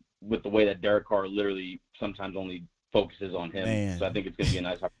inevitable just with the way that Derek Carr literally sometimes only focuses on him. Man. So I think it's going to be a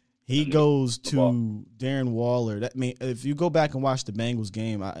nice opportunity. He goes to Darren Waller. If you go back and watch the Bengals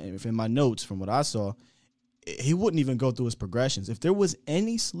game, if in my notes from what I saw, he wouldn't even go through his progressions. If there was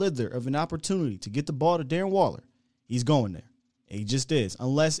any slither of an opportunity to get the ball to Darren Waller, he's going there. He just is,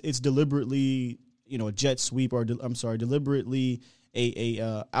 unless it's deliberately, a jet sweep or deliberately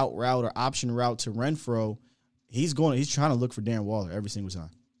a out route or option route to Renfro. He's trying to look for Darren Waller every single time.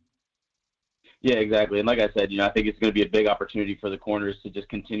 Yeah, exactly. And like I said, I think it's going to be a big opportunity for the corners to just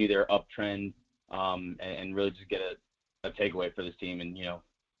continue their uptrend and really just get a takeaway for this team. And,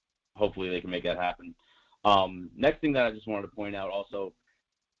 hopefully they can make that happen. Next thing that I just wanted to point out also,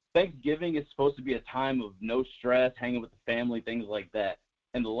 Thanksgiving is supposed to be a time of no stress, hanging with the family, things like that.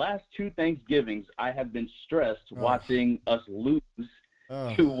 And the last 2 Thanksgivings, I have been stressed watching us lose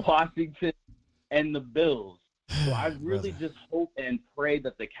to Washington and the Bills. So I really just hope and pray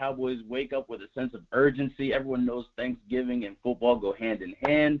that the Cowboys wake up with a sense of urgency. Everyone knows Thanksgiving and football go hand in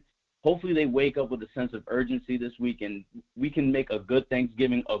hand. Hopefully they wake up with a sense of urgency this week, and we can make a good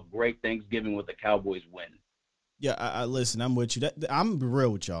Thanksgiving a great Thanksgiving with the Cowboys win. Yeah, I listen, I'm with you. I'm real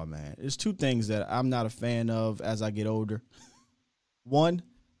with y'all, man. There's 2 things that I'm not a fan of as I get older. 1,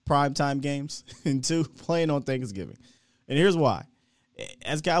 primetime games, and 2, playing on Thanksgiving. And here's why.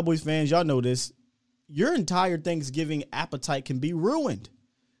 As Cowboys fans, y'all know this. Your entire Thanksgiving appetite can be ruined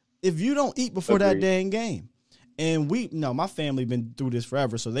if you don't eat before that dang game. And my family been through this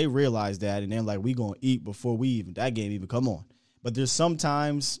forever, so they realize that, and they're like, we gonna eat before that game even come on. But there's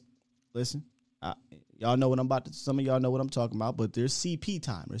sometimes, listen, y'all know what some of y'all know what I'm talking about, but there's CP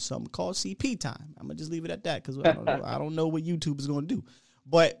time. There's something called CP time. I'm gonna just leave it at that because I don't know what YouTube is gonna do.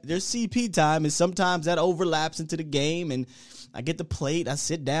 But there's CP time, and sometimes that overlaps into the game, and I get the plate, I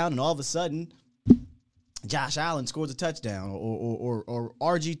sit down, and all of a sudden, Josh Allen scores a touchdown, or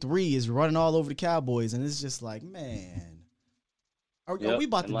RG3 is running all over the Cowboys, and it's just like, man, are we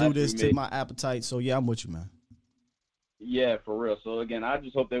about to do this to my appetite? So, yeah, I'm with you, man. Yeah, for real. So, again, I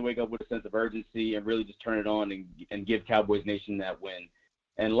just hope they wake up with a sense of urgency and really just turn it on and give Cowboys Nation that win.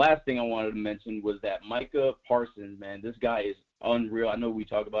 And last thing I wanted to mention was that Micah Parsons, man, this guy is unreal. I know we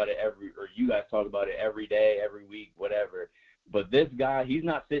talk about it you guys talk about it every day, every week, whatever. But this guy, he's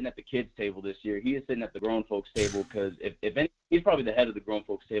not sitting at the kids' table this year. He is sitting at the grown folks' table because he's probably the head of the grown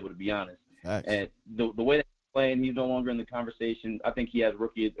folks' table, to be honest. Nice. And the way that he's playing, he's no longer in the conversation. I think he has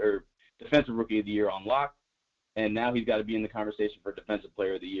defensive rookie of the year on lock, and now he's got to be in the conversation for defensive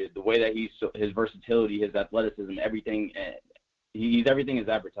player of the year. The way that his versatility, his athleticism, everything, he's everything is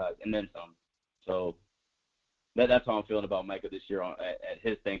advertised and then some. So that's how I'm feeling about Micah this year at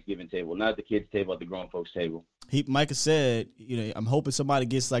his Thanksgiving table, not at the kids' table, at the grown folks' table. Micah said, I'm hoping somebody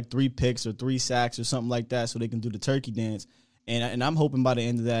gets like 3 picks or 3 sacks or something like that so they can do the turkey dance. And I'm hoping by the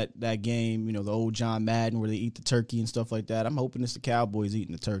end of that game, the old John Madden where they eat the turkey and stuff like that, I'm hoping it's the Cowboys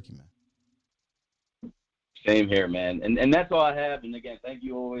eating the turkey, man. Same here, man. And that's all I have. And, again, thank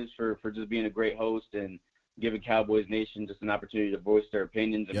you always for just being a great host and giving Cowboys Nation just an opportunity to voice their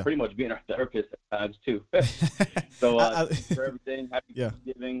opinions and pretty much being our therapist at times, too. So, for everything, happy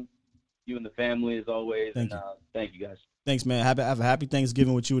Thanksgiving. You and the family, as always. Thank you, guys. Thanks, man. Have a happy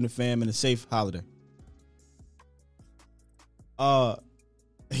Thanksgiving with you and the fam and a safe holiday.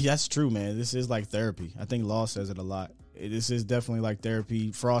 That's true, man. This is like therapy. I think Law says it a lot. This is definitely like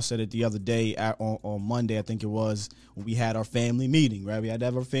therapy. Frost said it the other day on Monday, I think it was, when we had our family meeting, right? We had to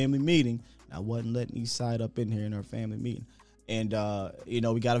have our family meeting. I wasn't letting Eastside up in here in our family meeting. And,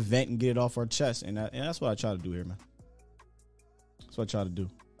 we got to vent and get it off our chest. And that's what I try to do here, man. That's what I try to do.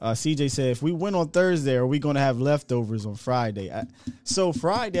 CJ said, if we win on Thursday, are we going to have leftovers on Friday? So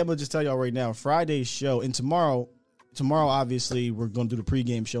Friday, I'm going to just tell y'all right now, Friday's show, and tomorrow, obviously, we're going to do the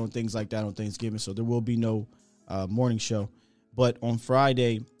pregame show and things like that on Thanksgiving, so there will be no morning show. But on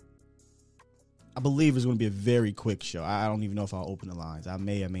Friday, I believe it's going to be a very quick show. I don't even know if I'll open the lines. I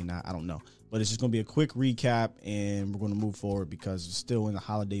may not. I don't know. But it's just going to be a quick recap, and we're going to move forward because it's still in the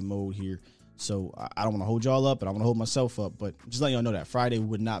holiday mode here. So I don't want to hold y'all up, and I want to hold myself up. But just letting y'all know that Friday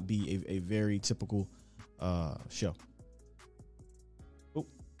would not be a very typical show. Oh,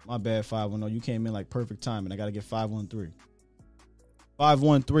 my bad, 510. You came in like perfect timing. I got to get 513.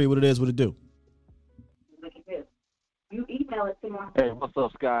 513, what it is, what it do? Look at this. You email it to my... Hey, what's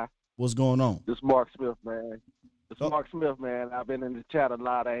up, Sky? What's going on? This is Mark Smith, man. Mark Smith, man. I've been in the chat a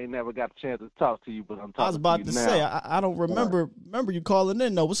lot. I ain't never got a chance to talk to you, but I'm talking to you now. I was about to say, I don't remember you calling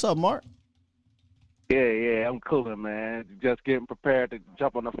in, though. What's up, Mark? Yeah, I'm cooling, man. Just getting prepared to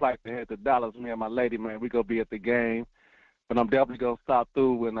jump on the flight to head to Dallas. Me and my lady, man, we going to be at the game. But I'm definitely going to stop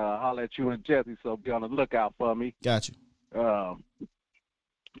through and holler at you and Jesse, so be on the lookout for me. Got you. I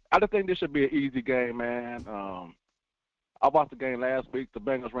just think this should be an easy game, man. I watched the game last week. The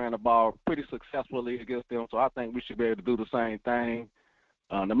Bengals ran the ball pretty successfully against them, so I think we should be able to do the same thing.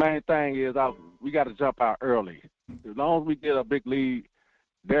 The main thing is we got to jump out early. As long as we get a big lead,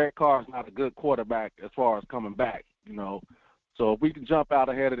 Derek Carr's not a good quarterback as far as coming back, So if we can jump out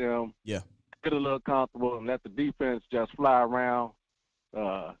ahead of them, get a little comfortable and let the defense just fly around,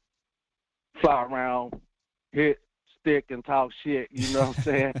 hit, stick, and talk shit, you know what I'm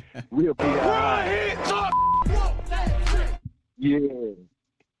saying? We'll be all right.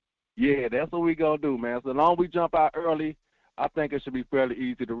 Yeah, that's what we going to do, man. So as long as we jump out early, I think it should be fairly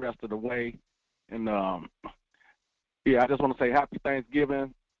easy the rest of the way. And, I just want to say happy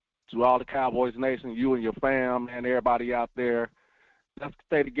Thanksgiving to all the Cowboys Nation, you and your fam, and everybody out there. Let's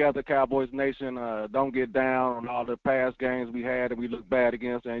stay together, Cowboys Nation. Don't get down on all the past games we had and we look bad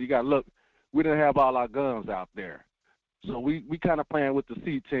against. And you got to look, we didn't have all our guns out there. So we kind of playing with the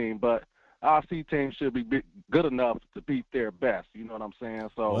C team, but our C team should be good enough to beat their best. You know what I'm saying?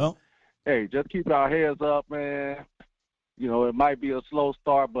 So, hey, just keep our heads up, man. It might be a slow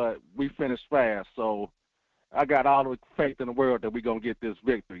start, but we finished fast. So I got all the faith in the world that we're going to get this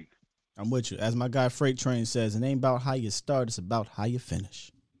victory. I'm with you. As my guy Freight Train says, it ain't about how you start, it's about how you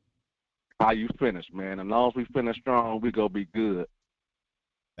finish. How you finish, man. As long as we finish strong, we going to be good.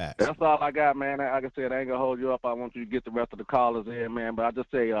 Facts. That's all I got, man. Like I said, I ain't going to hold you up. I want you to get the rest of the callers in, man. But I just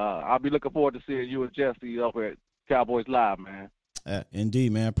say I'll be looking forward to seeing you and Jesse over at Cowboys Live, man.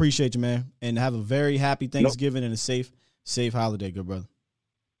 Indeed, man. Appreciate you, man. And have a very happy Thanksgiving and a safe holiday, good brother.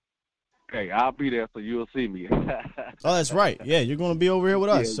 Hey, I'll be there, so you'll see me. Oh, that's right. Yeah, you're going to be over here with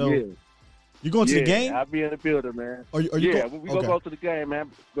us. So you're going to the game? I'll be in the building, man. Are you we going to go to the game, man.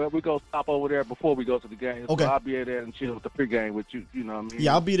 But we go stop over there before we go to the game. Okay. So I'll be there and chill with the pregame with you. You know what I mean?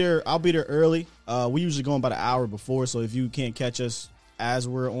 Yeah, I'll be there early. We usually go about an hour before, so if you can't catch us as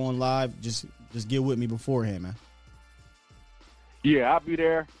we're on live, just get with me beforehand, man. Yeah, I'll be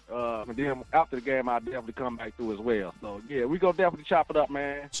there. And then after the game, I'll definitely come back through as well. So, yeah, we going to definitely chop it up,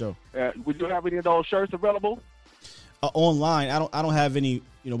 man. Sure. Would you have any of those shirts available? Online, I don't have any,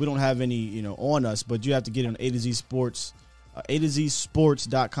 we don't have any, on us, but you have to get it on A to Z Sports, A to Z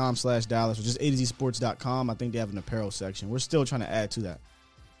Sports.com/Dallas, or just A to Z Sports.com. I think they have an apparel section. We're still trying to add to that.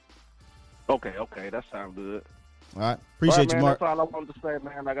 Okay, that sounds good. All right. Appreciate man, you, Mark. That's all I wanted to say,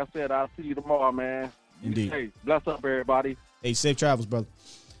 man. Like I said, I'll see you tomorrow, man. Indeed. Hey, bless up, everybody. Hey, safe travels, brother.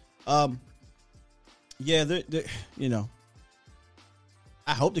 Yeah,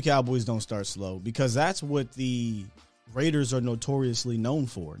 I hope the Cowboys don't start slow, because that's what the Raiders are notoriously known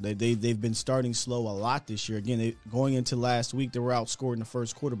for. They've been starting slow a lot this year. Again, going into last week, they were outscored in the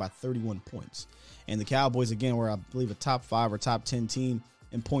first quarter by 31 points. And the Cowboys, again, were, I believe, a top 5 or top 10 team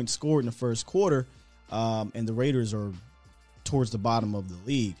in points scored in the first quarter. And the Raiders are towards the bottom of the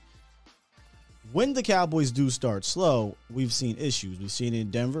league. When the Cowboys do start slow, we've seen issues. We've seen it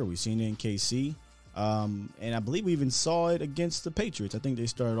in Denver. We've seen it in KC. And I believe we even saw it against the Patriots. I think they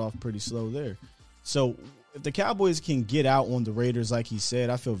started off pretty slow there. So if the Cowboys can get out on the Raiders, like he said,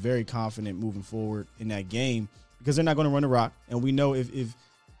 I feel very confident moving forward in that game, because they're not going to run the rock. And we know if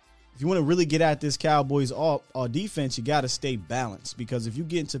you want to really get at this Cowboys all defense, you got to stay balanced, because if you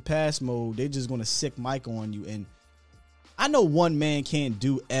get into pass mode, they're just going to sick Mike on you. And I know one man can't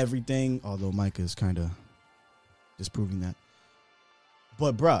do everything, although Micah is kind of disproving that.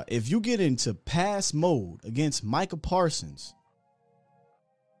 But, bruh, if you get into pass mode against Micah Parsons,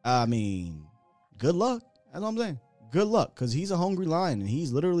 I mean, good luck. That's what I'm saying. Good luck, because he's a hungry lion, and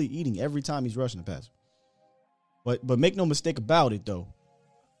he's literally eating every time he's rushing the pass. But make no mistake about it, though.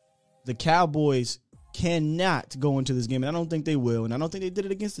 The Cowboys cannot go into this game, and I don't think they will, and I don't think they did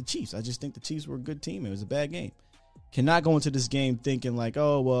it against the Chiefs. I just think the Chiefs were a good team. It was a bad game. Cannot go into this game thinking like,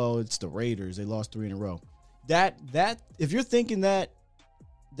 oh, well, it's the Raiders. They lost 3 in a row. That if you're thinking that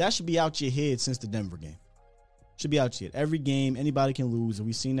should be out your head since the Denver game. Should be out your head. Every game, anybody can lose, and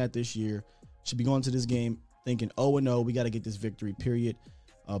we've seen that this year. Should be going to this game thinking, 0-0, we got to get this victory, period,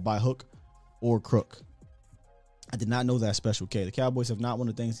 by hook or crook. I did not know that, Special K. The Cowboys have not won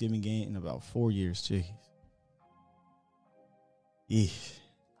a Thanksgiving game in about 4 years. Jeez. Yeah.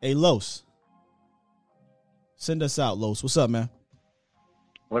 Hey, Los. Send us out, Los. What's up, man?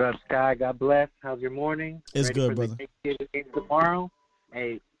 What up, Sky? God bless. How's your morning? It's ready good, for brother. The Thanksgiving game tomorrow.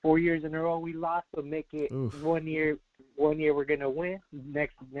 Hey, 4 years in a row we lost, but make it 1 year. 1 year we're gonna win.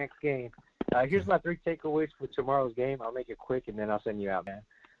 Next game. Here's my 3 takeaways for tomorrow's game. I'll make it quick and then I'll send you out, man.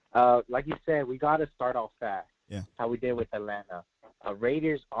 Like you said, we got to start off fast. Yeah. How we did with Atlanta.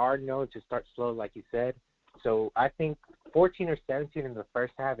 Raiders are known to start slow, like you said. So I think 14 or 17 in the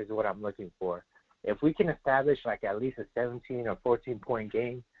first half is what I'm looking for. If we can establish like at least a 17 or 14-point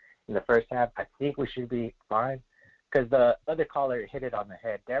game in the first half, I think we should be fine. Because the other caller hit it on the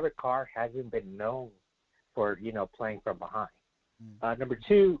head. Derek Carr hasn't been known for, playing from behind. Number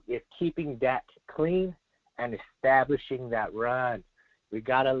 2 is keeping Dak clean and establishing that run. We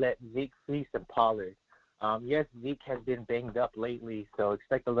got to let Zeke feast and Pollard. Yes, Zeke has been banged up lately, so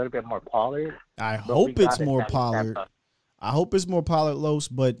expect a little bit more Pollard. I hope it's more Pollard. I hope it's more Pollard, Los,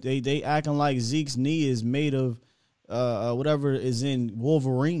 but they acting like Zeke's knee is made of whatever is in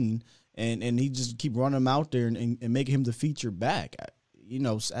Wolverine, and he just keep running him out there and making him the feature back.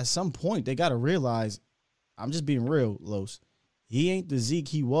 At some point, they got to realize, I'm just being real, Los, he ain't the Zeke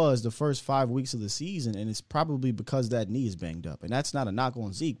he was the first 5 weeks of the season, and it's probably because that knee is banged up. And that's not a knock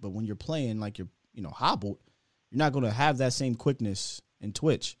on Zeke, but when you're playing like you're hobbled, you're not going to have that same quickness and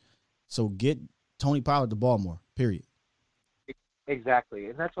twitch. So get Tony Pollard the ball more, period. Exactly.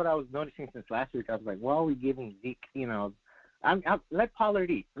 And that's what I was noticing since last week. I was like, why are we giving Zeke, let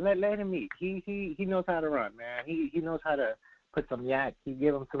Pollard eat. Let him eat. He knows how to run, man. He knows how to put some yak. You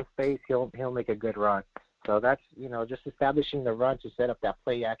give him some space, he'll make a good run. So that's, just establishing the run to set up that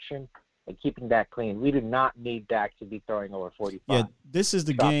play action and keeping Dak clean. We do not need Dak to be throwing over 45. Yeah, this is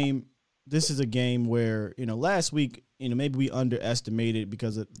the game. This is a game where, last week, maybe we underestimated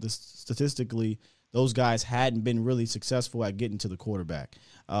because of statistically those guys hadn't been really successful at getting to the quarterback.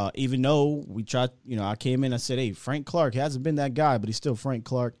 Even though we tried, I came in, I said, hey, Frank Clark hasn't been that guy, but he's still Frank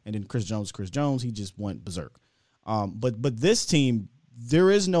Clark. And then Chris Jones, he just went berserk. But this team,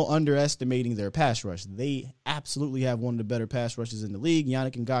 there is no underestimating their pass rush. They absolutely have one of the better pass rushes in the league.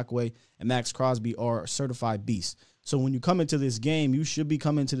 Yannick Ngakoue and Max Crosby are certified beasts. So when you come into this game, you should be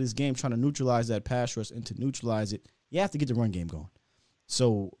coming to this game trying to neutralize that pass rush, and to neutralize it, you have to get the run game going.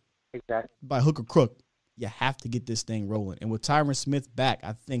 So exactly, by hook or crook, you have to get this thing rolling. And with Tyron Smith back,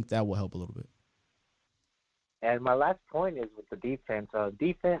 I think that will help a little bit. And my last point is with the defense.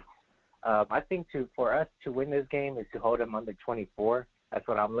 I think for us to win this game is to hold them under 24. That's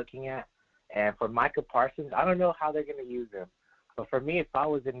what I'm looking at. And for Micah Parsons, I don't know how they're going to use him. But for me, if I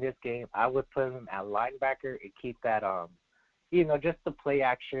was in this game, I would put him at linebacker and keep that, just the play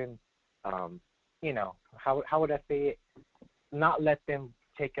action, how would I say it? Not let them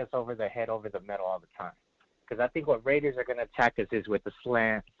take us over the head, over the middle all the time. Because I think what Raiders are going to attack us is with the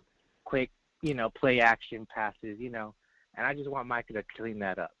slant, quick, play action passes, and I just want Micah to clean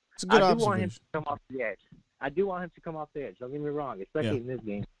that up. It's a good I do want him observation. to come off the edge. Don't get me wrong, especially in this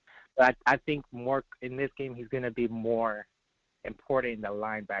game. But I think more in this game, he's going to be more important in the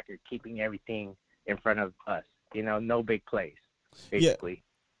linebacker, keeping everything in front of us. No big plays, basically.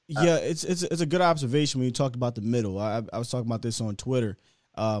 Yeah, it's a good observation when you talked about the middle. I was talking about this on Twitter.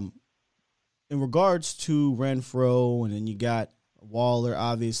 In regards to Renfro, and then you got Waller,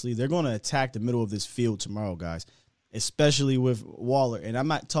 obviously, they're going to attack the middle of this field tomorrow, guys, especially with Waller. And I'm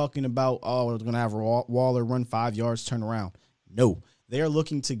not talking about, we're going to have Waller run 5 yards, turn around. No, they are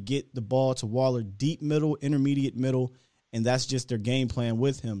looking to get the ball to Waller deep middle, intermediate middle, and that's just their game plan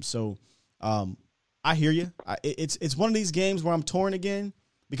with him. So I hear you. It's one of these games where I'm torn again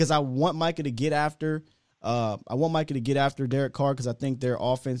because I want Micah to get after Derek Carr because I think their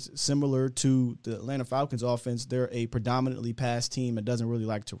offense, similar to the Atlanta Falcons offense, they're a predominantly pass team that doesn't really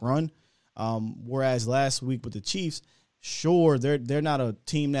like to run. Whereas last week with the Chiefs, sure, they're not a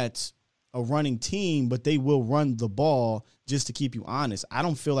team that's a running team, but they will run the ball just to keep you honest. I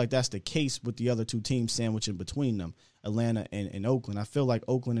don't feel like that's the case with the other two teams sandwiching between them, Atlanta and Oakland. I feel like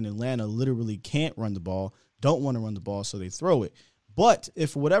Oakland and Atlanta literally can't run the ball, don't want to run the ball, so they throw it. But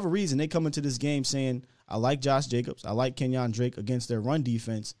if for whatever reason they come into this game saying, I like Josh Jacobs, I like Kenyon Drake against their run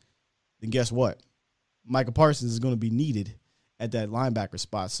defense, then guess what? Micah Parsons is going to be needed at that linebacker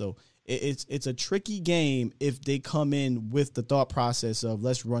spot. So it's a tricky game if they come in with the thought process of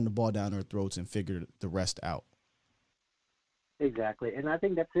let's run the ball down their throats and figure the rest out. Exactly. And I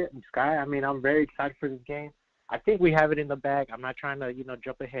think that's it, Sky. I mean, I'm very excited for this game. I think we have it in the bag. I'm not trying to,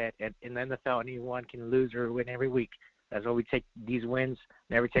 jump ahead. And in the NFL, anyone can lose or win every week. That's why we take these wins,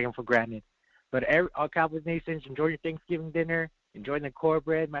 never take them for granted. But all Cowboys Nations, enjoy your Thanksgiving dinner. Enjoy the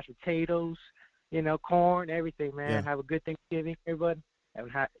cornbread, mashed potatoes, corn, everything, man. Yeah. Have a good Thanksgiving, everybody. And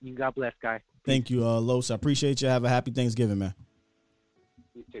you God bless, guys. Thank you, Los. I appreciate you. Have a happy Thanksgiving, man.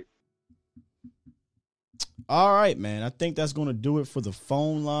 You too. All right, man. I think that's going to do it for the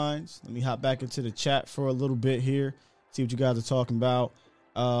phone lines. Let me hop back into the chat for a little bit here, see what you guys are talking about.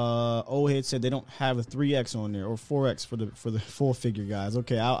 Old Head said they don't have a 3X on there or 4X for the four-figure guys.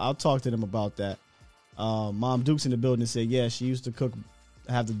 Okay, I'll talk to them about that. Mom Duke's in the building and said, yeah, she used to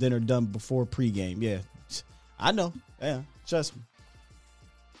have the dinner done before pregame. Yeah, I know. Yeah, trust me.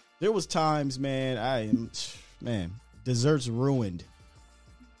 There was times, man, desserts ruined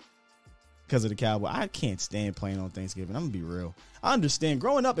because of the Cowboys. I can't stand playing on Thanksgiving. I'm going to be real. I understand.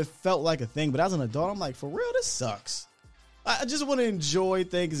 Growing up, it felt like a thing, but as an adult, I'm like, for real, this sucks. I just want to enjoy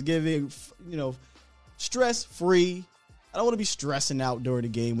Thanksgiving, stress-free. I don't want to be stressing out during the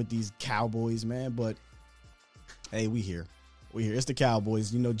game with these Cowboys, man, but hey, we here. It's the Cowboys.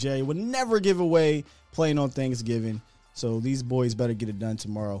 Jerry would never give away playing on Thanksgiving. So these boys better get it done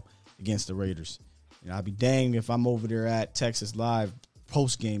tomorrow against the Raiders. I'll be danged if I'm over there at Texas Live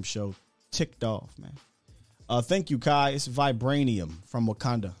post-game show ticked off, man. Thank you, Kai. It's Vibranium from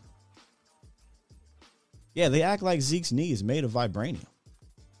Wakanda. Yeah, they act like Zeke's knee is made of vibranium.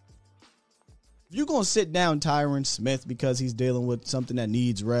 If you're going to sit down Tyron Smith because he's dealing with something that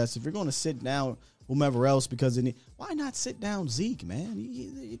needs rest, if you're going to sit down whomever else because why not sit down Zeke, man?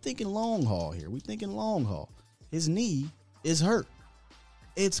 You're thinking long haul here. We're thinking long haul. His knee is hurt.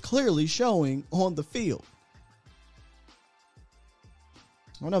 It's clearly showing on the field.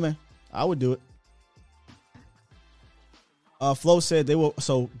 I don't know, man. I would do it. Flo said they will.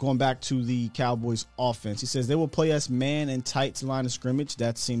 So going back to the Cowboys offense, he says they will play us man and tight to line of scrimmage.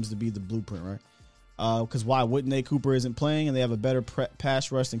 That seems to be the blueprint, right? Because why wouldn't they? Cooper isn't playing, and they have a better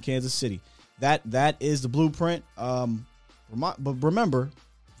pass rush than Kansas City. That is the blueprint. But remember,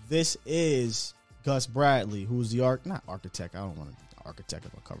 this is Gus Bradley, who's the not architect. I don't want to architect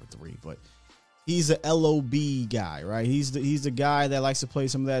of a cover 3, but he's a LOB guy, right? He's the guy that likes to play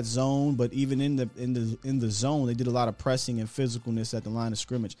some of that zone, but even in the zone, they did a lot of pressing and physicalness at the line of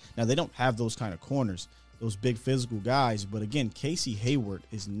scrimmage. Now they don't have those kind of corners, those big physical guys, but again, Casey Hayward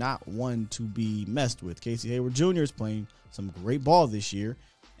is not one to be messed with. Casey Hayward Jr. is playing some great ball this year,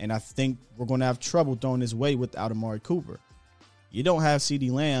 and I think we're going to have trouble throwing his way without Amari Cooper. You don't have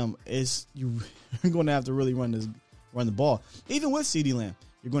CeeDee Lamb, you're going to have to really run the ball. Even with CeeDee Lamb,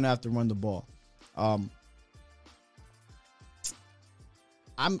 you're going to have to run the ball. I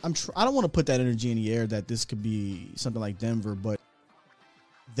don't want to put that energy in the air that this could be something like Denver, but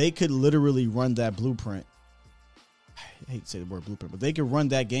they could literally run that blueprint. I hate to say the word blueprint, but they could run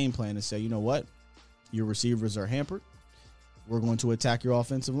that game plan and say, you know what? Your receivers are hampered. We're going to attack your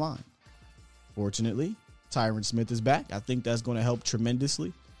offensive line. Fortunately, Tyron Smith is back. I think that's going to help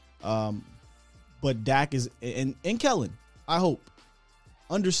tremendously. But Dak is, and Kellen, I hope,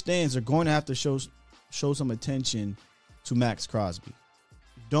 understands they're going to have to show some attention to Max Crosby.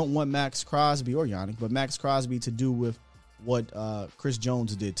 Don't want Max Crosby or Yannick, but Max Crosby to do with what Chris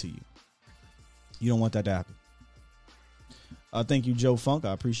Jones did to you. You don't want that to happen. Thank you, Joe Funk.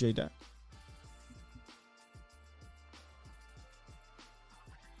 I appreciate that.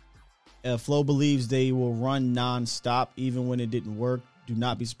 Flo believes they will run nonstop even when it didn't work. Do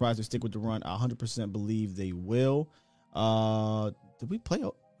not be surprised if they stick with the run. I 100% believe they will. Did we play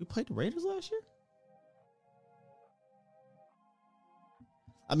the Raiders last year?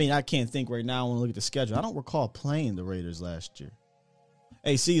 I mean, I can't think right now when I look at the schedule. I don't recall playing the Raiders last year.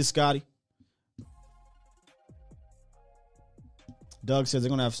 Hey, see you, Scotty. Doug says they're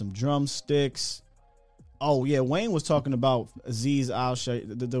going to have some drumsticks. Oh, yeah, Wayne was talking about Azeez Al-Shai,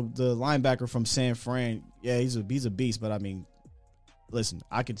 the linebacker from San Fran. Yeah, he's a beast, but I mean, listen,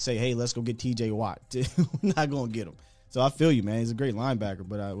 I could say, hey, let's go get TJ Watt. We're not going to get him. So I feel you, man. He's a great linebacker,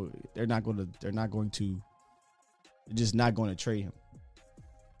 but they're just not going to trade him.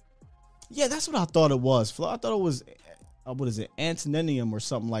 Yeah, that's what I thought it was, Flo. I thought it was, what is it, antimonium or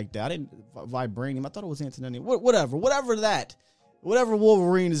something like that. I didn't, vibranium. I thought it was antimonium. Whatever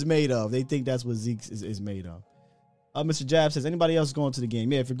Wolverine is made of, they think that's what Zeke is made of. Mr. Jab says, anybody else going to the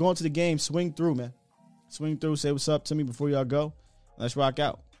game? Yeah, if you're going to the game, swing through, man. Swing through, say what's up to me before y'all go. Let's rock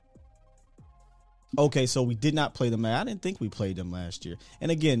out. Okay, so we did not play them. I didn't think we played them last year.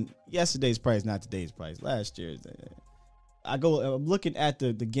 And again, yesterday's price, not today's price. Last year, I'm looking at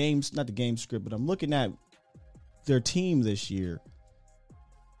the games, not the game script, but I'm looking at their team this year.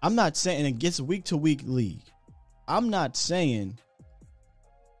 I'm not saying it gets week-to-week league. I'm not saying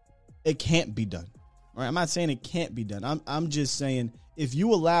it can't be done. All right, I'm not saying it can't be done. I'm just saying if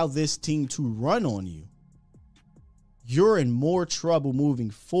you allow this team to run on you, you're in more trouble moving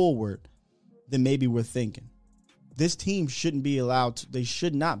forward than maybe we're thinking. This team shouldn't be allowed to, they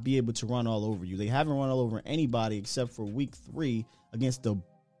should not be able to run all over you. They haven't run all over anybody except for week 3 against the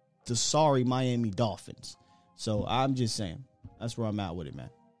sorry Miami Dolphins. So I'm just saying, that's where I'm at with it, man.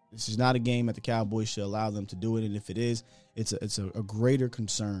 This is not a game that the Cowboys should allow them to do it, and if it is, it's a greater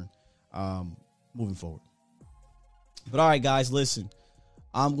concern moving forward. But all right, guys, listen,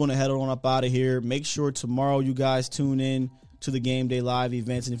 I'm going to head on up out of here. Make sure tomorrow you guys tune in to the Game Day Live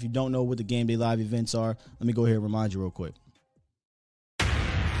events, and if you don't know what the Game Day Live events are, let me go ahead and remind you real quick.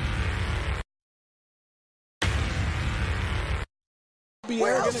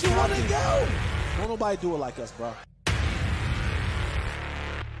 Where else you want to go? Don't nobody do it like us, bro.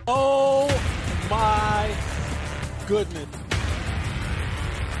 Oh my goodness.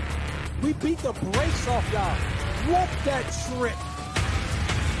 We beat the brakes off y'all. Whoop that trip.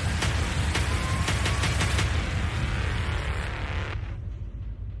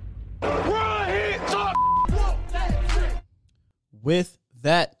 With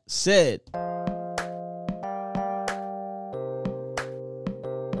that said,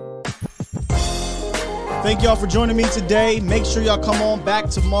 thank y'all for joining me today. Make sure y'all come on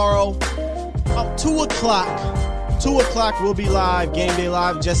back tomorrow. About 2 o'clock. 2 o'clock we'll be live. Game Day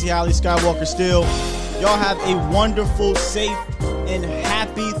Live. Jesse Holly, Skywalker Still. Y'all have a wonderful, safe, and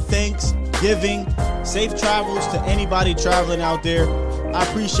happy Thanksgiving. Safe travels to anybody traveling out there. I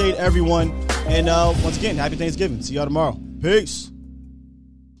appreciate everyone. And once again, happy Thanksgiving. See y'all tomorrow. Peace.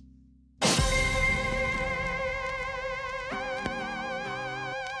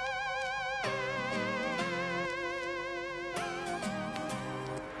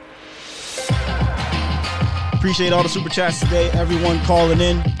 Appreciate all the super chats today, everyone calling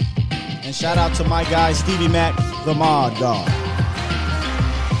in. And shout out to my guy, Stevie Mac, the Mod Dog.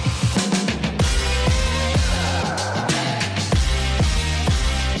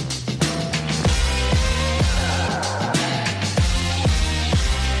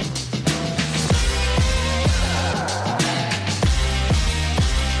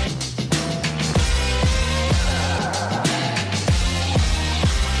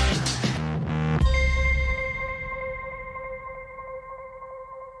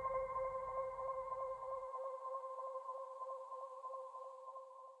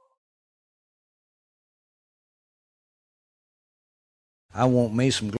 I want me some